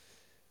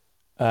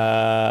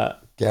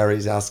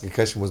 Gary's asking a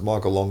question. Was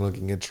Michael Long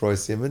looking at Troy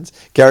Simmons?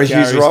 Gary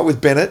Hughes right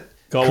with Bennett.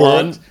 Got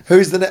one.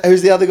 Who's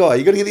the other guy?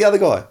 You got to get the other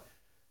guy.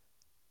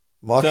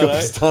 Michael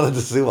Pistana de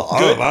Silva.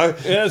 I don't know.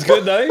 Yeah, it's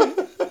good though.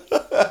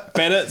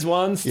 Bennett's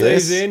one.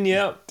 Steve's in.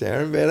 Yep.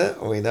 Darren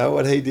Bennett. We know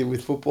what he did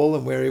with football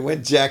and where he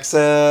went.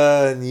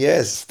 Jackson.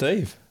 Yes.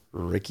 Steve.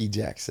 Ricky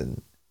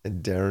Jackson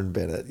and Darren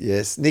Bennett.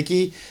 Yes.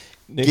 Nikki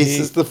gives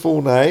us the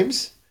full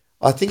names.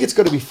 I think it's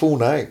got to be full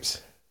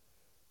names.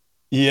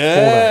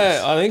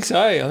 Yeah, I think so.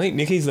 I think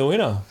Nicky's the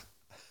winner.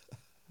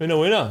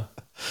 Winner.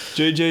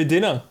 Juju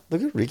dinner.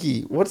 Look at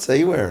Ricky. What's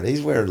he wearing?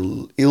 He's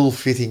wearing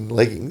ill-fitting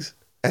leggings,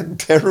 and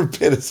Darren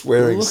Bennett's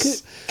wearing.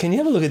 Can you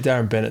have a look at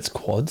Darren Bennett's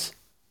quads?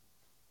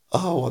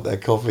 Oh, I want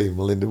that coffee,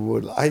 Melinda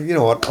Wood. You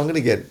know what? I'm gonna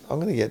get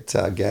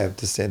Gav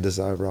to send us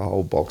over a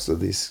whole box of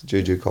this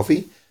Juju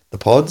coffee, the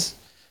pods,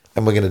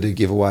 and we're gonna do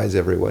giveaways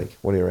every week.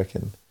 What do you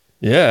reckon?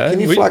 Yeah.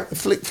 Can you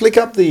flick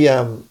up the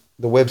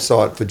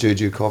website for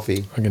Juju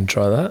coffee? I can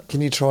try that.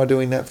 Can you try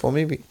doing that for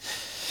me?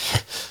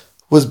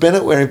 Was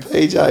Bennett wearing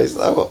PJs?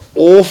 They were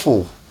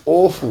awful.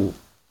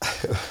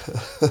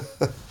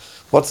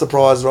 What's the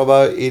prize,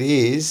 Robbo? It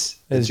is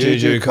It's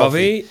Juju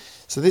coffee.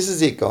 So this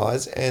is it,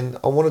 guys, and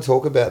I want to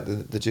talk about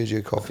the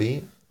Juju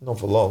coffee, not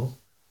for long,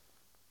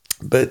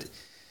 but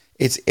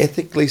it's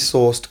ethically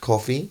sourced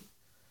coffee,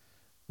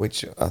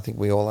 which I think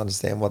we all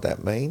understand what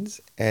that means,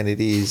 and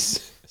it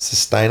is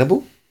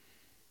sustainable.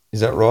 Is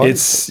that right?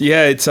 It's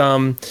because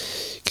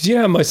you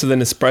know how most of the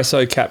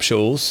Nespresso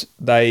capsules,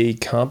 they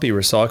can't be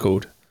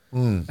recycled,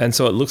 and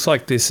so it looks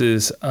like this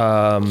is.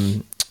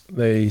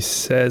 They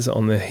says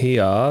on the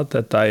here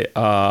that they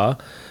are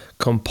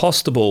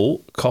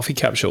compostable coffee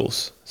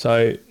capsules.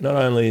 So not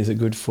only is it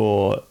good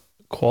for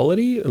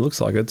quality, it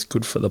looks like it's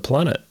good for the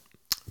planet.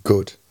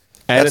 Good.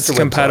 And it's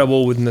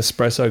compatible with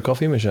Nespresso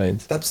coffee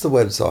machines. That's the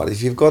website.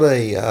 If you've got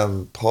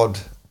a pod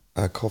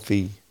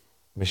coffee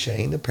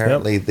machine,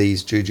 apparently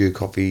these Juju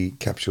coffee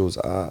capsules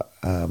are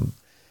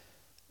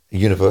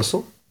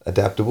universal,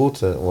 adaptable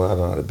to, well, I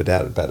don't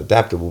know about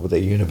adaptable, but they're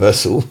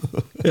universal.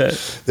 Yeah.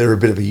 They're a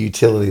bit of a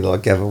utility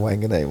like Gavin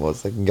Wanganeen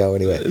was. They can go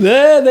anywhere.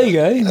 There you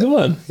go. Good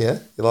one. Yeah,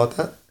 you like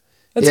that?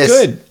 That's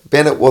good.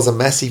 Bennett was a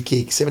massive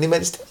kick. 70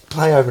 metres. Did he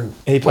play over?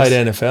 He played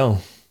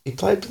NFL. He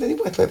played. Did he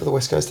play for the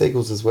West Coast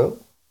Eagles as well?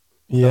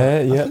 Yeah.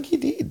 I think he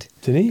did.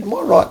 Did he? Am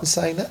I right in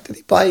saying that? Did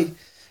he play?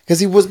 Because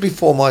he was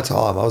before my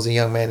time. I was a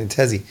young man in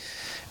Tassie.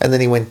 And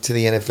then he went to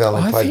the NFL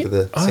and played for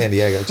the San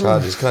Diego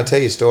Chargers. Can I tell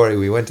you a story?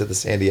 We went to the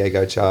San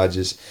Diego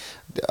Chargers.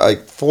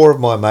 Four of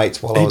my mates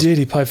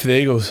He played for the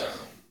Eagles.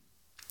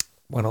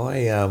 When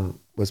I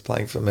was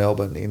playing for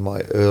Melbourne in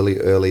my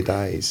early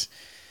days,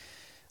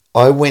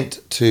 I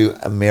went to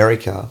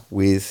America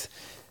with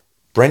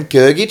Brent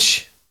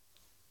Gergich.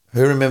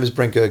 Who remembers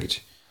Brent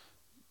Gergich?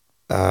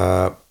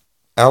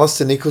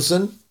 Alistair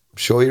Nicholson. I'm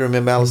sure you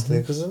remember Alistair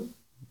Nicholson.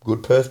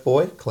 Good Perth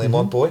boy,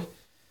 Claremont boy.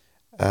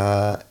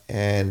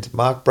 And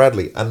Mark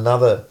Bradley,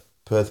 another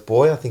Perth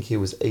boy. I think he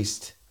was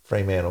East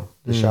Fremantle,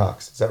 the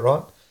Sharks. Is that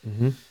right?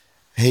 Mm-hmm.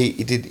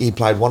 He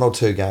played one or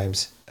two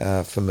games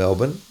for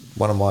Melbourne,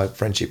 one of my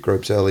friendship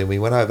groups early, and we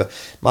went over.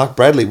 Mark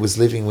Bradley was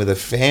living with a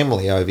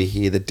family over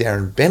here that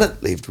Darren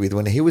Bennett lived with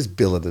when he was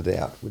billeted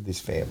out with this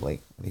family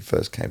when he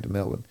first came to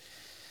Melbourne.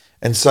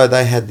 And so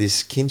they had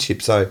this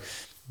kinship. So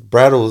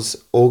Braddles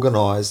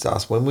organised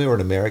us when we were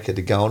in America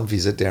to go and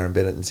visit Darren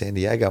Bennett in San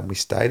Diego, and we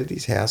stayed at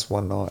his house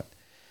one night.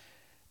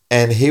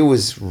 And he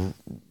was,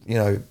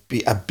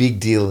 a big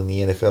deal in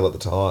the NFL at the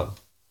time.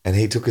 And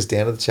he took us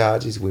down to the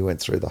Chargers. We went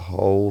through the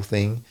whole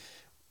thing.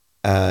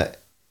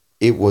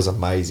 It was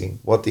amazing.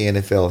 What the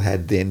NFL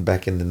had then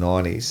back in the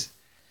 90s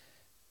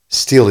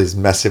still is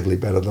massively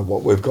better than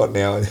what we've got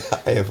now at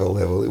AFL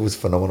level. It was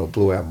phenomenal.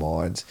 Blew our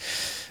minds.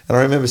 And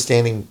I remember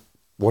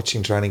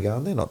watching training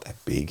going, they're not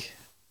that big.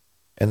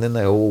 And then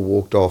they all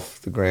walked off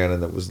the ground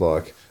and it was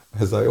like,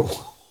 as they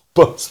all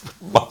bust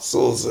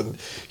muscles and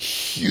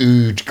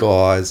huge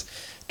guys.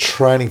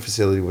 Training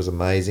facility was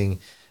amazing.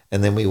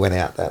 And then we went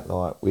out that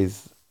night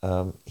with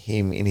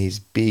him in his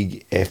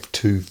big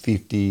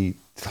F-250.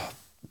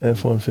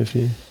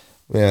 F-150.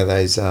 Yeah,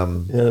 those...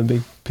 the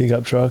big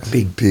pickup trucks.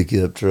 Big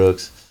pickup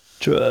trucks.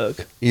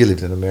 Truck. You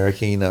lived in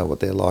America, you know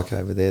what they're like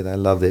over there. They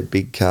love their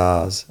big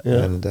cars.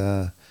 Yeah.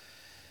 And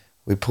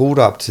we pulled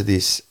up to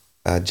this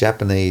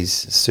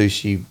Japanese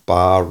sushi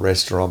bar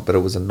restaurant, but it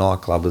was a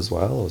nightclub as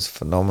well. It was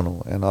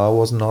phenomenal. And I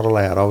was not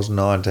allowed. I was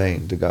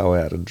 19 to go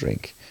out and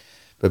drink.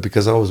 But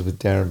because I was with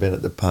Darren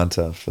Bennett, the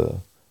punter for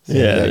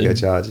San Diego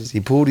Chargers, he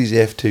pulled his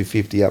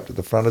F-250 up to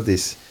the front of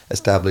this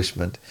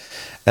establishment.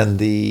 And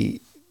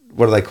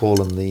what do they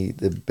call him?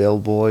 The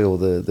bellboy or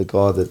the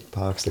guy that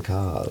parks the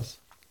cars?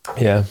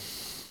 Yeah.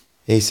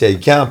 He said, you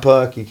can't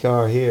park your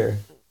car here.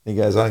 He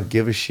goes, I don't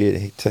give a shit.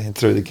 He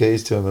threw the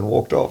keys to him and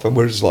walked off. And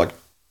we're just like...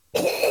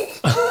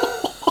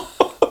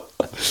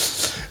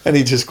 And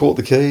he just caught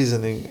the keys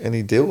and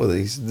he dealt with it.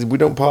 He said, we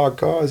don't park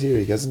cars here.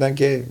 He goes, I don't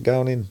care.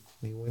 Go on in.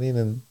 He went in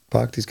and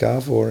parked his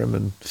car for him,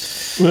 and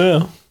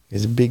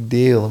it's a big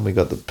deal. And we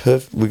got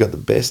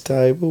the best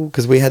table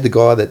because we had the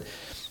guy that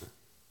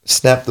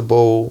snapped the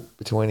ball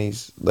between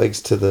his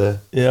legs to the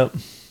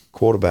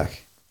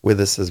quarterback with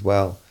us as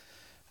well,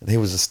 and he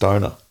was a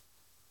stoner.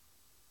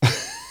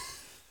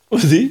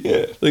 Was he?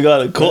 Yeah, the guy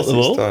that caught the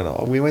ball.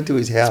 Stoner. We went to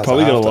his house. He's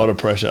probably got a lot of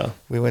pressure.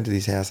 We went to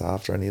his house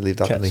after, and he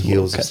lived up in the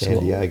hills of San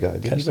Diego.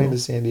 Have you been to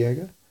San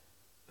Diego?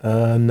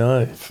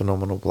 No.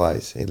 Phenomenal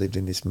place. He lived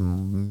in this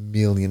 $1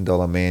 million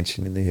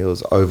mansion in the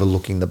hills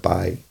overlooking the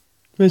bay.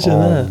 Imagine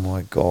that. Oh,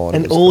 my God.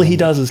 And all he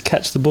does is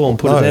catch the ball and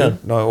put it down.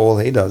 No, all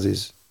he does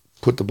is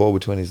put the ball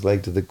between his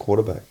leg to the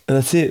quarterback. And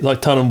that's it,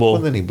 like tunnel ball.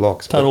 Well, then he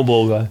blocks. Tunnel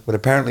ball guy. But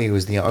apparently he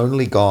was the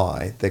only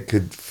guy that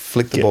could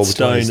flick the Get ball between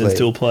stoned his and legs.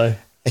 still play.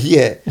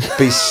 Yeah,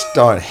 be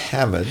stone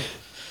hammered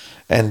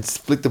and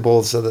flick the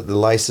ball so that the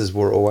laces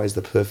were always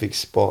the perfect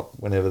spot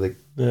whenever the...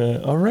 Yeah,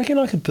 I reckon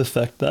I could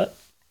perfect that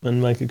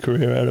and make a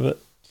career out of it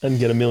and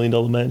get $1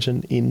 million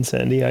mansion in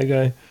San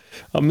Diego.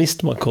 I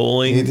missed my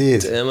calling. You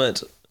did. Damn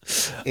it.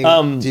 Do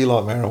you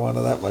like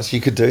marijuana that much? You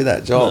could do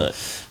that job. No.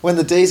 When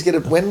will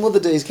the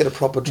D's get a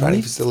proper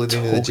training facility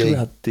in the Talked G?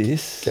 about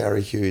this.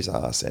 Gary Hughes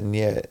asked, and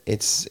yeah,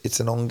 it's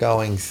an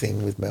ongoing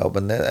thing with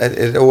Melbourne.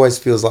 It always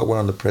feels like we're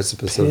on the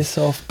precipice of... Piss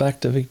off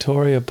back to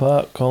Victoria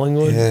Park,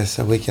 Collingwood. Yeah,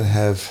 so we can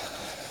have...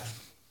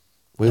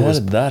 How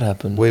did that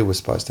happen? We were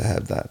supposed to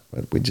have that,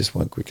 but we just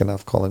weren't quick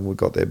enough. Collingwood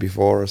got there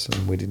before us,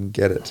 and we didn't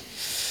get it.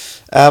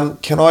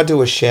 Can I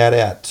do a shout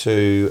out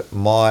to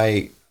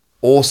my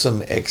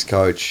awesome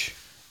ex-coach,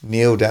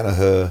 Neil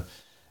Danaher,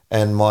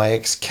 and my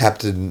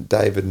ex-captain,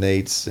 David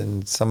Neitz,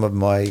 and some of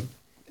my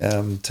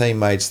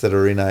teammates that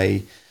are in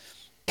a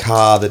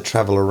car that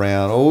travel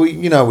around. Or,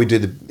 we do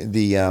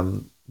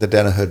the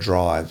Danaher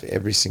Drive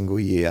every single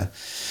year.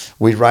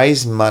 We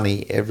raise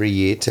money every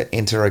year to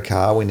enter a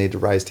car. We need to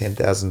raise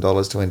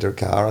 $10,000 to enter a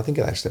car. I think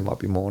it actually might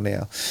be more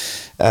now.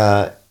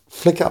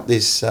 Flick up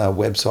this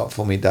website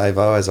for me,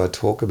 Davo, as I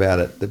talk about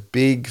it. The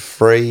big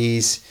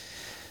freeze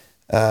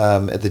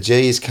at the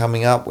G is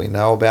coming up. We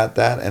know about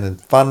that. And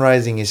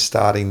fundraising is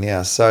starting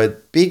now. So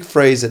big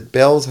freeze at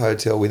Bell's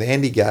Hotel with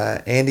Andy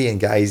and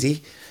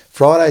Gazy,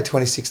 Friday,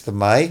 26th of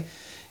May.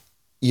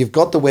 You've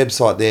got the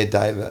website there,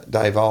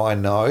 Dave. I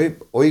know.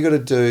 All you got to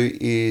do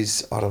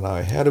is, I don't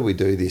know, how do we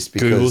do this?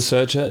 Because Google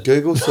search it.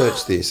 Google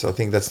search this. I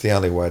think that's the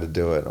only way to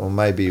do it. Or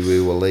maybe we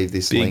will leave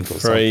this Big link or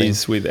something.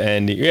 freeze with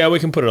Andy. Yeah, we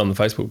can put it on the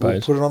Facebook We'll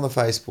page. put it on the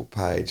Facebook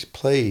page.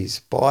 Please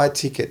buy a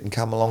ticket and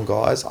come along,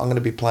 guys. I'm going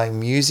to be playing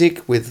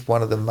music with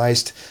one of the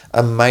most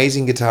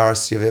amazing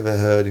guitarists you've ever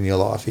heard in your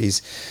life.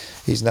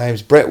 His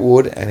name's Brett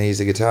Wood, and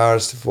he's a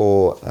guitarist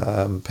for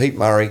Pete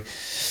Murray.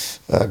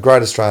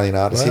 Great Australian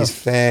artist. Wow. He's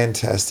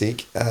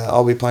fantastic.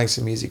 I'll be playing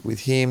some music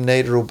with him.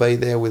 Nita will be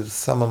there with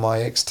some of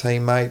my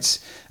ex-teammates,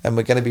 and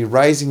we're going to be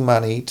raising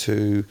money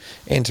to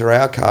enter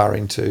our car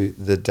into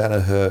the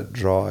Danaher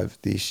Drive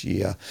this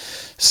year.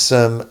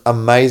 Some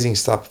amazing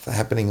stuff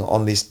happening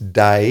on this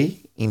day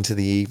into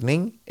the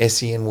evening.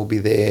 SEN will be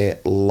there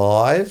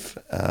live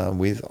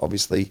with,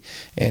 obviously,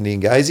 Andy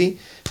and Gazy,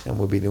 and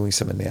we'll be doing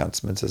some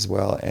announcements as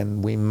well.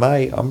 And we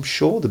may, I'm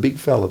sure, the big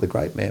fella, the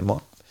great man,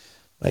 might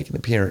make an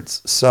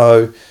appearance.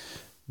 So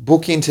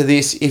book into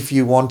this if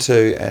you want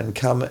to and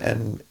come,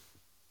 and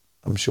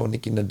I'm sure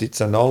Nikki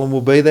Naditza Nolan will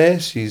be there.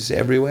 She's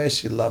everywhere.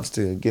 She loves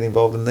to get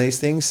involved in these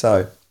things.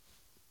 So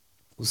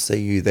we'll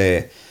see you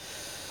there.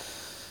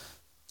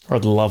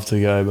 I'd love to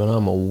go, but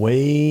I'm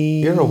away.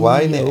 You're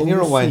away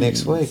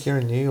next week. You're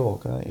in New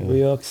York, aren't you? New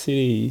York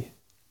City.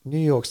 New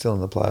York's still in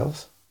the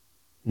playoffs.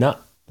 Nah.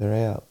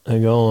 They're out.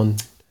 They're gone.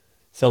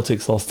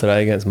 Celtics lost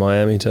today against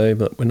Miami too,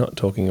 but we're not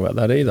talking about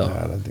that either. No,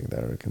 I don't think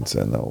they're a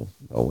concern. They'll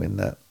win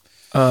that.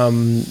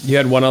 You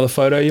had one other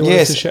photo you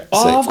wanted to share?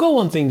 Oh, So- I've got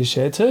one thing to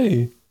share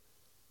too.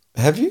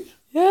 Have you?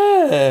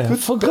 Yeah, Good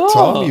forgot.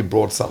 time you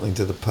brought something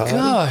to the party.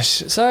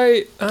 Gosh,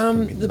 so the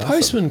nothing.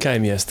 postman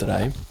came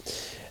yesterday,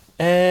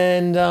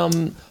 and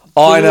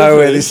I know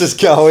where this is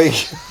going.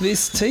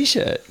 this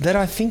T-shirt that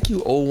I think you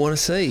all want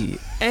to see,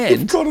 and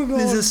You've got it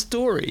there's on. a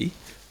story.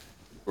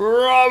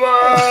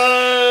 Robbo,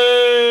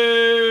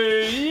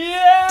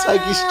 yeah.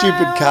 Take your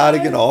stupid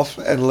cardigan off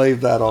and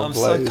leave that on, I'm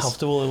please. so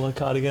comfortable in my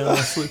cardigan and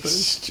my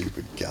slippers.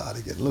 Stupid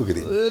cardigan. Look at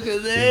him. Look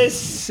at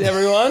this,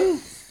 everyone.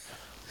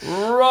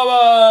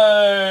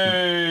 Robbo.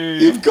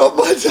 You've got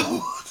my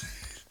double.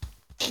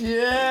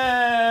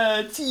 Yeah,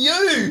 it's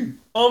you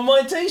on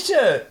my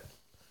T-shirt.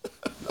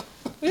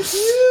 It's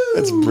you.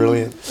 That's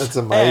brilliant. That's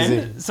amazing.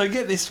 And, so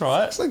get this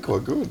right. It's like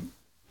quite good.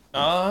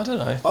 I don't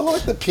know. I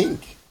like the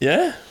pink.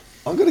 Yeah?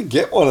 I'm going to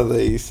get one of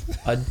these.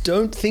 I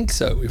don't think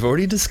so. We've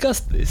already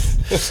discussed this.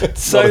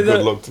 It's not a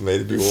good look to me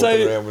to be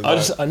walking around with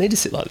that. I need to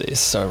sit like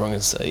this so everyone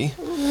can see.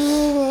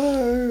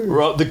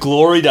 Right, the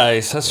glory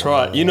days. That's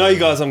right. You know, you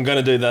guys, I'm going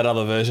to do that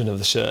other version of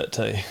the shirt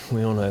too.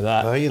 We all know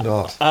that. No, you're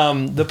not.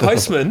 The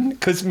postman,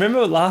 because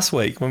remember last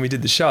week when we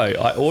did the show,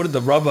 I ordered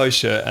the Robbo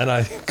shirt and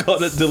I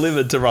got it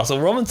delivered to Russell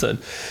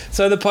Robertson.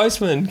 So the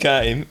postman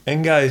came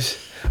and goes,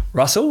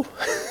 Russell?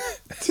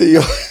 To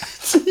your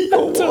To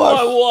wife.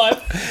 my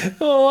wife.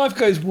 My wife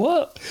goes,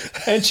 what?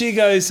 And she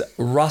goes,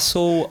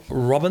 Russell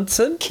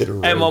Robinson? Get a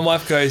room. And my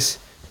wife goes,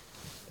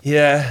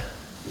 yeah.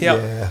 Yeah,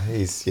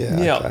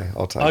 okay.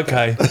 I'll take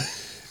okay.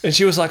 And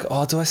she was like,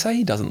 oh, do I say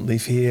he doesn't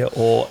live here?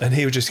 And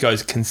he just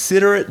goes,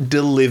 consider it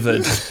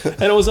delivered.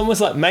 And it was almost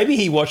like maybe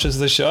he watches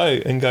the show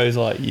and goes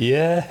like,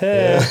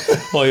 yeah.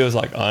 Well, he was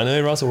like, I know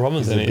who Russell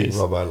Robinson He's a big is.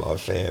 Robbo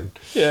Live fan.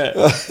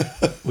 Yeah.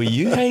 Were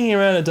you hanging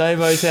around at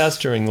Davo's house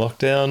during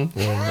lockdown?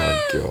 Oh,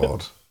 my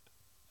God.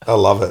 I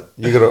love it.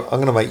 I'm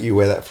going to make you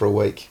wear that for a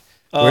week.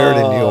 Wear it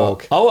in New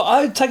York.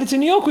 I'll take it to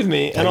New York with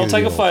me and I'll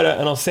take a photo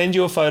and I'll send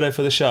you a photo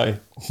for the show.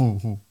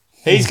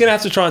 He's going to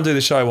have to try and do the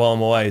show while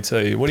I'm away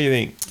too. What do you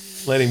think?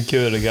 Let him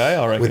give it a go,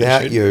 I reckon.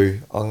 Without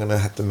you, I'm going to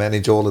have to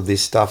manage all of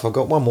this stuff. I've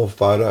got one more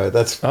photo.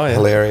 That's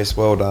hilarious.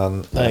 Well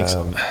done. Thanks.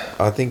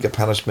 I think a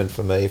punishment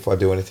for me if I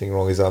do anything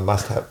wrong is I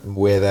must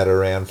wear that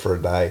around for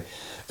a day.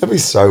 It'd be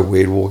so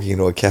weird walking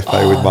into a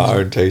cafe with my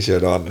own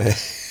T-shirt on.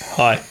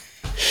 Hi.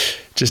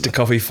 Just a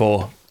coffee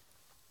for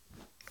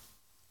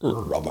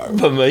Robbo.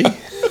 For me.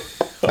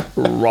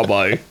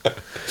 Robbo.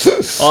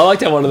 I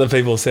liked how one of the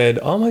people said,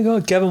 "Oh my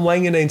God, Gavin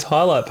Wanganeen's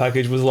highlight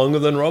package was longer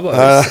than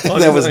Robbo's."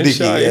 That was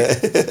Nicky, yeah.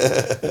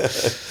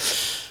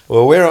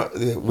 Well,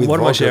 with what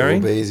am I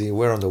sharing? Be easy.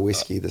 We're on the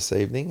whiskey this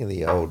evening in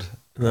the old...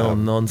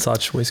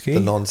 non-such whiskey. The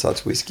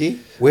non-such whiskey.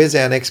 Where's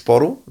our next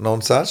bottle?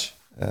 Non-such.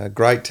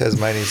 Great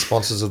Tasmanian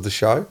sponsors of the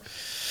show.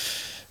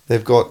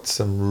 They've got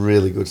some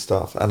really good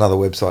stuff. Another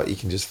website you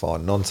can just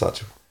find.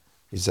 Non-such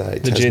is a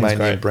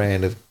Tasmanian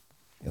brand of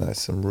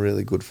some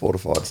really good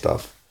fortified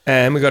stuff.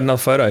 And we got another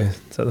photo.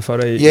 Is that the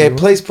photo? Yeah,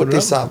 please put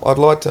this up. I'd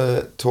like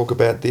to talk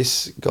about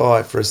this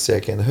guy for a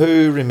second.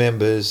 Who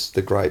remembers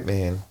the great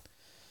man?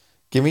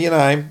 Give me your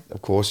name.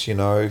 Of course, we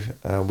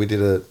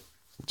did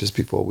just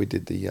before we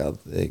did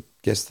the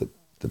guess the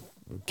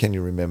can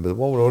you remember?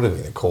 What are we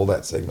going to call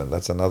that segment?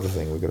 That's another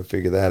thing. We've got to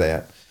figure that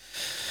out.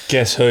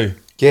 Guess who?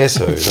 Guess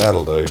who?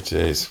 That'll do.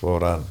 Jeez, well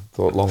done.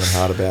 Thought long and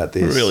hard about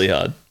this. Really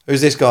hard.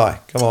 Who's this guy?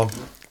 Come on.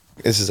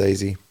 This is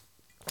easy.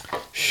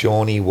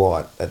 Shawnee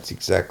White. That's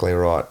exactly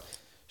right.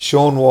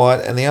 Shaun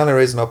White. And the only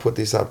reason I put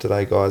this up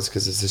today, guys,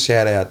 because it's a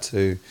shout out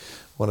to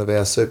one of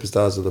our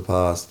superstars of the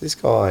past. This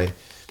guy,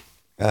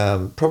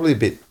 probably a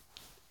bit,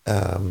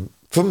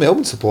 for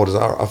Melbourne supporters,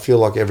 I feel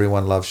like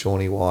everyone loves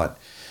Shawnee White.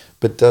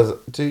 But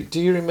do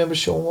you remember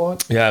Shaun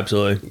White? Yeah,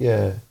 absolutely.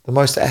 Yeah. The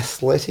most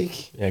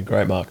athletic. Yeah,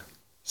 great mark.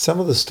 Some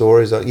of the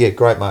stories are,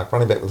 great mark.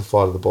 Running back with the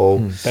fight of the ball.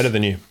 Better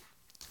than you.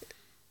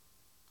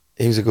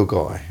 He was a good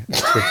guy. A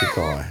terrific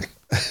guy.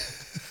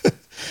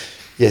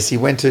 Yes, he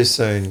went too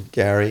soon,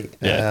 Gary.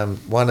 Yeah.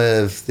 One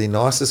of the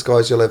nicest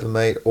guys you'll ever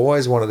meet.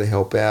 Always wanted to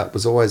help out.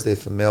 Was always there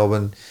for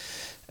Melbourne.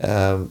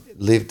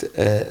 Lived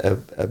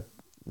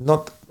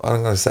not,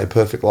 I'm going to say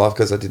perfect life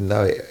because I didn't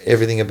know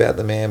everything about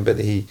the man, but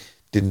he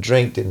didn't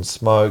drink, didn't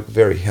smoke,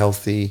 very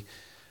healthy.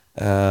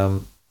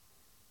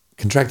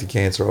 Contracted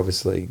cancer,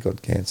 obviously.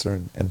 Got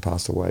cancer and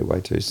passed away way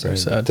too soon. Very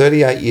sad.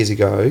 38 years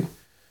ago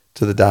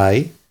to the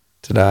day,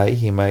 today,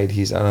 he made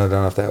his, I don't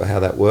know how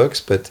that works,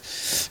 but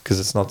because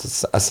it's not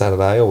a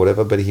Saturday or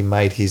whatever, but he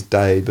made his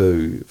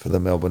debut for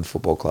the Melbourne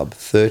Football Club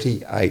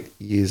 38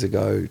 years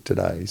ago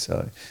today.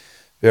 So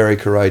very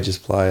courageous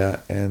player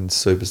and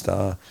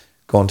superstar,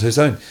 gone too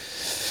soon.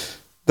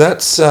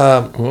 That's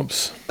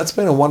That's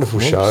been a wonderful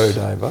show,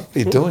 Dave. What are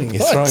you doing?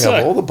 You're throwing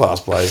up all the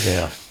past players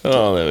now.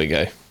 Oh, there we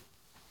go.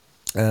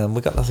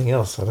 We've got nothing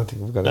else. I don't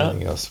think we've got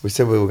anything else. We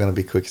said we were going to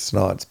be quick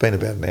tonight. It's been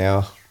about an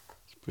hour.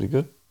 It's pretty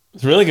good.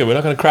 It's really good. We're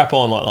not going to crap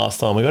on like last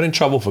time. We got in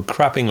trouble for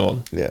crapping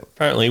on. Yeah.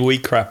 Apparently we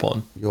crap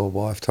on. Your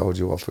wife told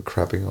you off for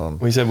crapping on.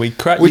 We said you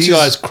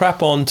guys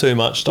crap on too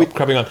much. Stop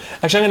crapping on.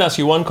 Actually, I'm going to ask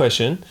you one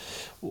question.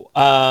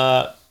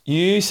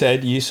 You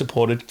said you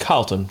supported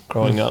Carlton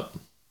growing up.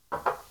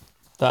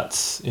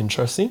 That's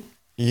interesting.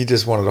 You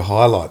just wanted to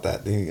highlight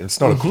that. It's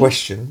not a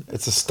question.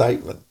 It's a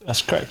statement.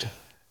 That's correct.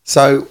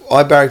 So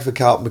I barracked for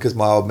Carlton because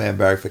my old man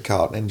barracked for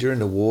Carlton. And during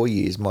the war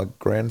years, my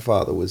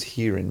grandfather was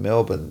here in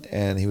Melbourne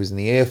and he was in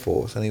the Air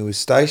Force and he was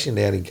stationed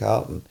out in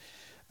Carlton.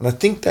 And I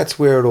think that's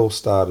where it all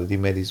started. He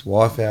met his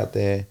wife out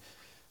there,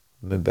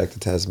 moved back to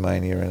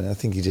Tasmania, and I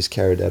think he just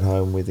carried that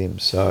home with him.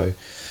 So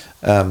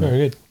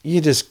very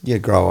good. You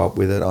grow up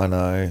with it. I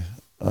know.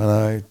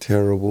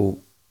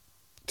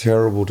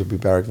 Terrible to be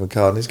barracked for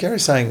Carlton. Is Gary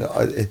saying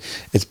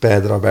it's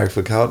bad that I barracked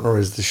for Carlton, or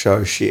is the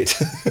show shit?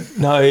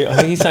 No, I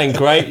think he's saying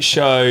great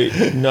show,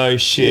 no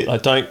shit.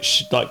 Like don't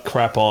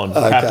crap on,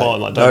 okay. crap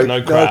on. Like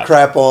no crap. No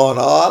crap on.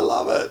 Oh, I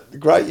love it.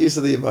 Great use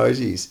of the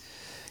emojis.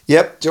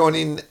 Yep. Join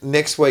in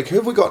next week. Who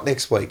have we got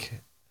next week?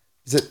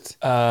 Is it?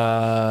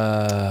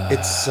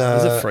 Is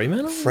it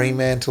Fremantle?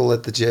 Fremantle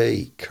at the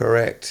G.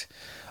 Correct.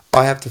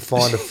 I have to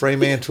find a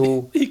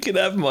Fremantle. You can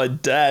have my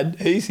dad.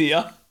 He's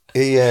here.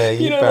 Yeah,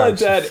 you know my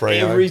dad,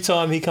 every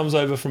time he comes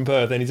over from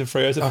Perth and he's a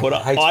Freo supporter,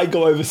 I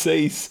go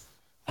overseas.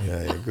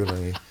 Yeah, good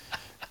on you.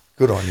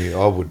 Good on you.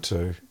 I would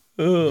too.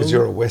 Because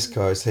you're a West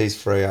Coast, he's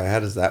Freo.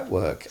 How does that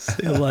work?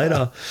 See you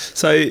later.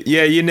 So,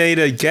 yeah, you need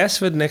a guest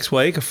for next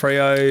week, a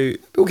Freo.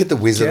 We'll get the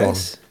Wizard on.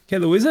 Get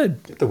the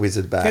Wizard. Get the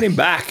Wizard back. Get him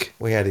back.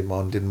 We had him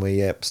on, didn't we?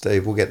 Yep,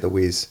 Steve, we'll get the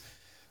Wiz.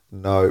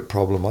 No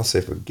problem. I'll see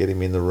if we can get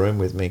him in the room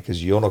with me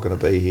because you're not going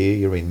to be here.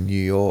 You're in New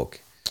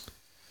York.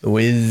 The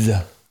Wiz.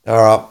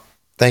 All right.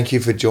 Thank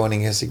you for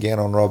joining us again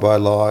on Robbo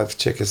Live.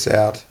 Check us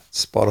out,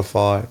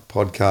 Spotify,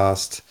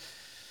 podcast,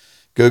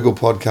 Google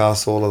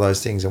Podcasts, all of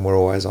those things, and we're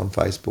always on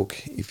Facebook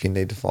if you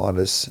need to find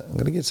us. I'm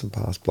going to get some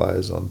past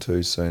players on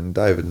too soon.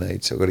 David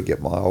needs, so I've got to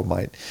get my old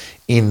mate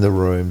in the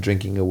room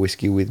drinking a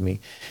whiskey with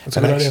me.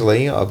 And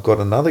actually, I've got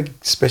another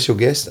special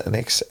guest, an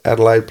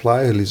ex-Adelaide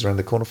player who lives around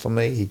the corner from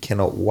me. He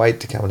cannot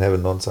wait to come and have a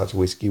non-such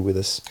whiskey with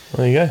us.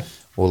 There you go.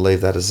 we'll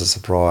leave that as a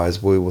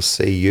surprise. We will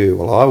see you.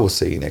 Well, I will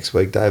see you next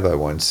week. Davo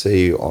won't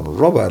see you on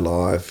Robbo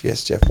Live.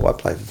 Yes, Jeff White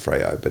play for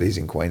Freo, but he's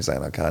in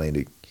Queensland. I can't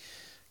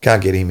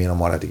get him in. I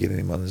might have to get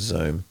him on the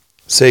Zoom.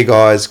 See you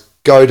guys.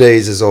 Go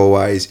D's as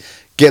always.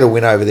 Get a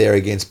win over there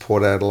against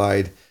Port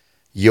Adelaide.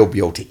 You're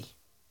beauty.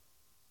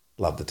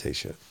 Love the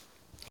T-shirt.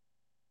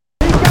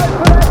 He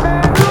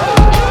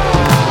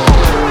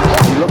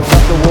looks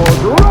up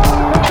towards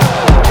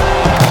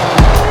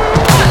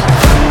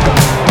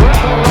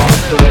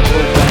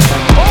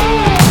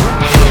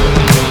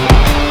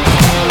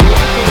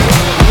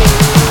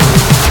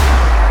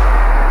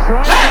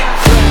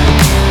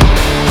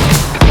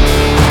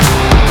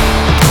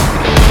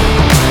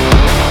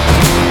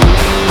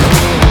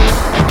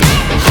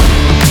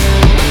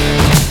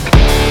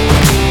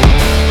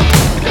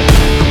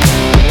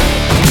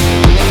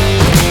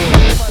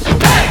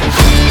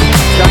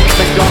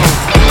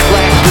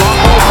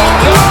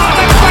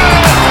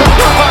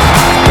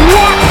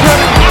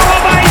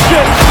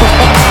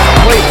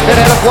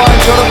flying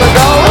shot of the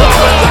goal.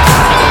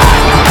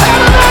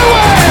 Out of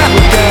nowhere!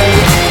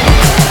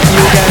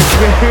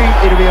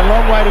 It'll be a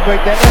long way to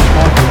beat that.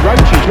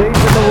 Roach is in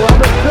the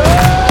Robertson.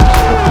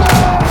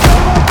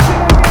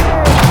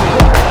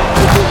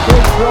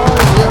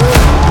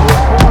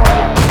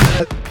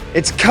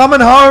 It's coming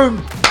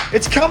home.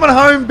 It's coming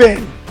home,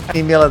 Ben.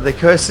 Miller, the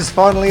curse is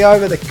finally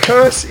over. The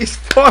curse is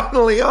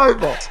finally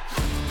over.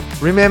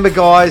 Remember,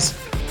 guys,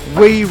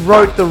 we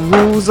wrote the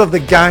rules of the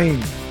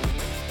game.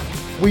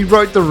 We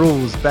wrote the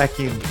rules back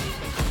in,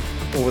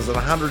 or was it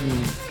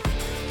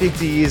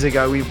 150 years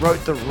ago? We wrote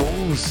the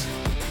rules.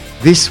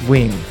 This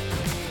win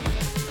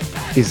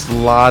is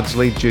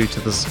largely due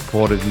to the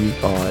support of you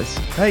guys.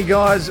 Hey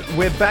guys,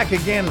 we're back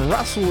again.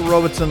 Russell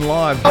Robertson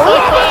live. Robertson!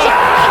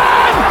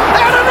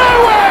 Out of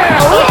nowhere!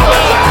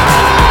 Robertson!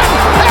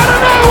 Out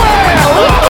of nowhere!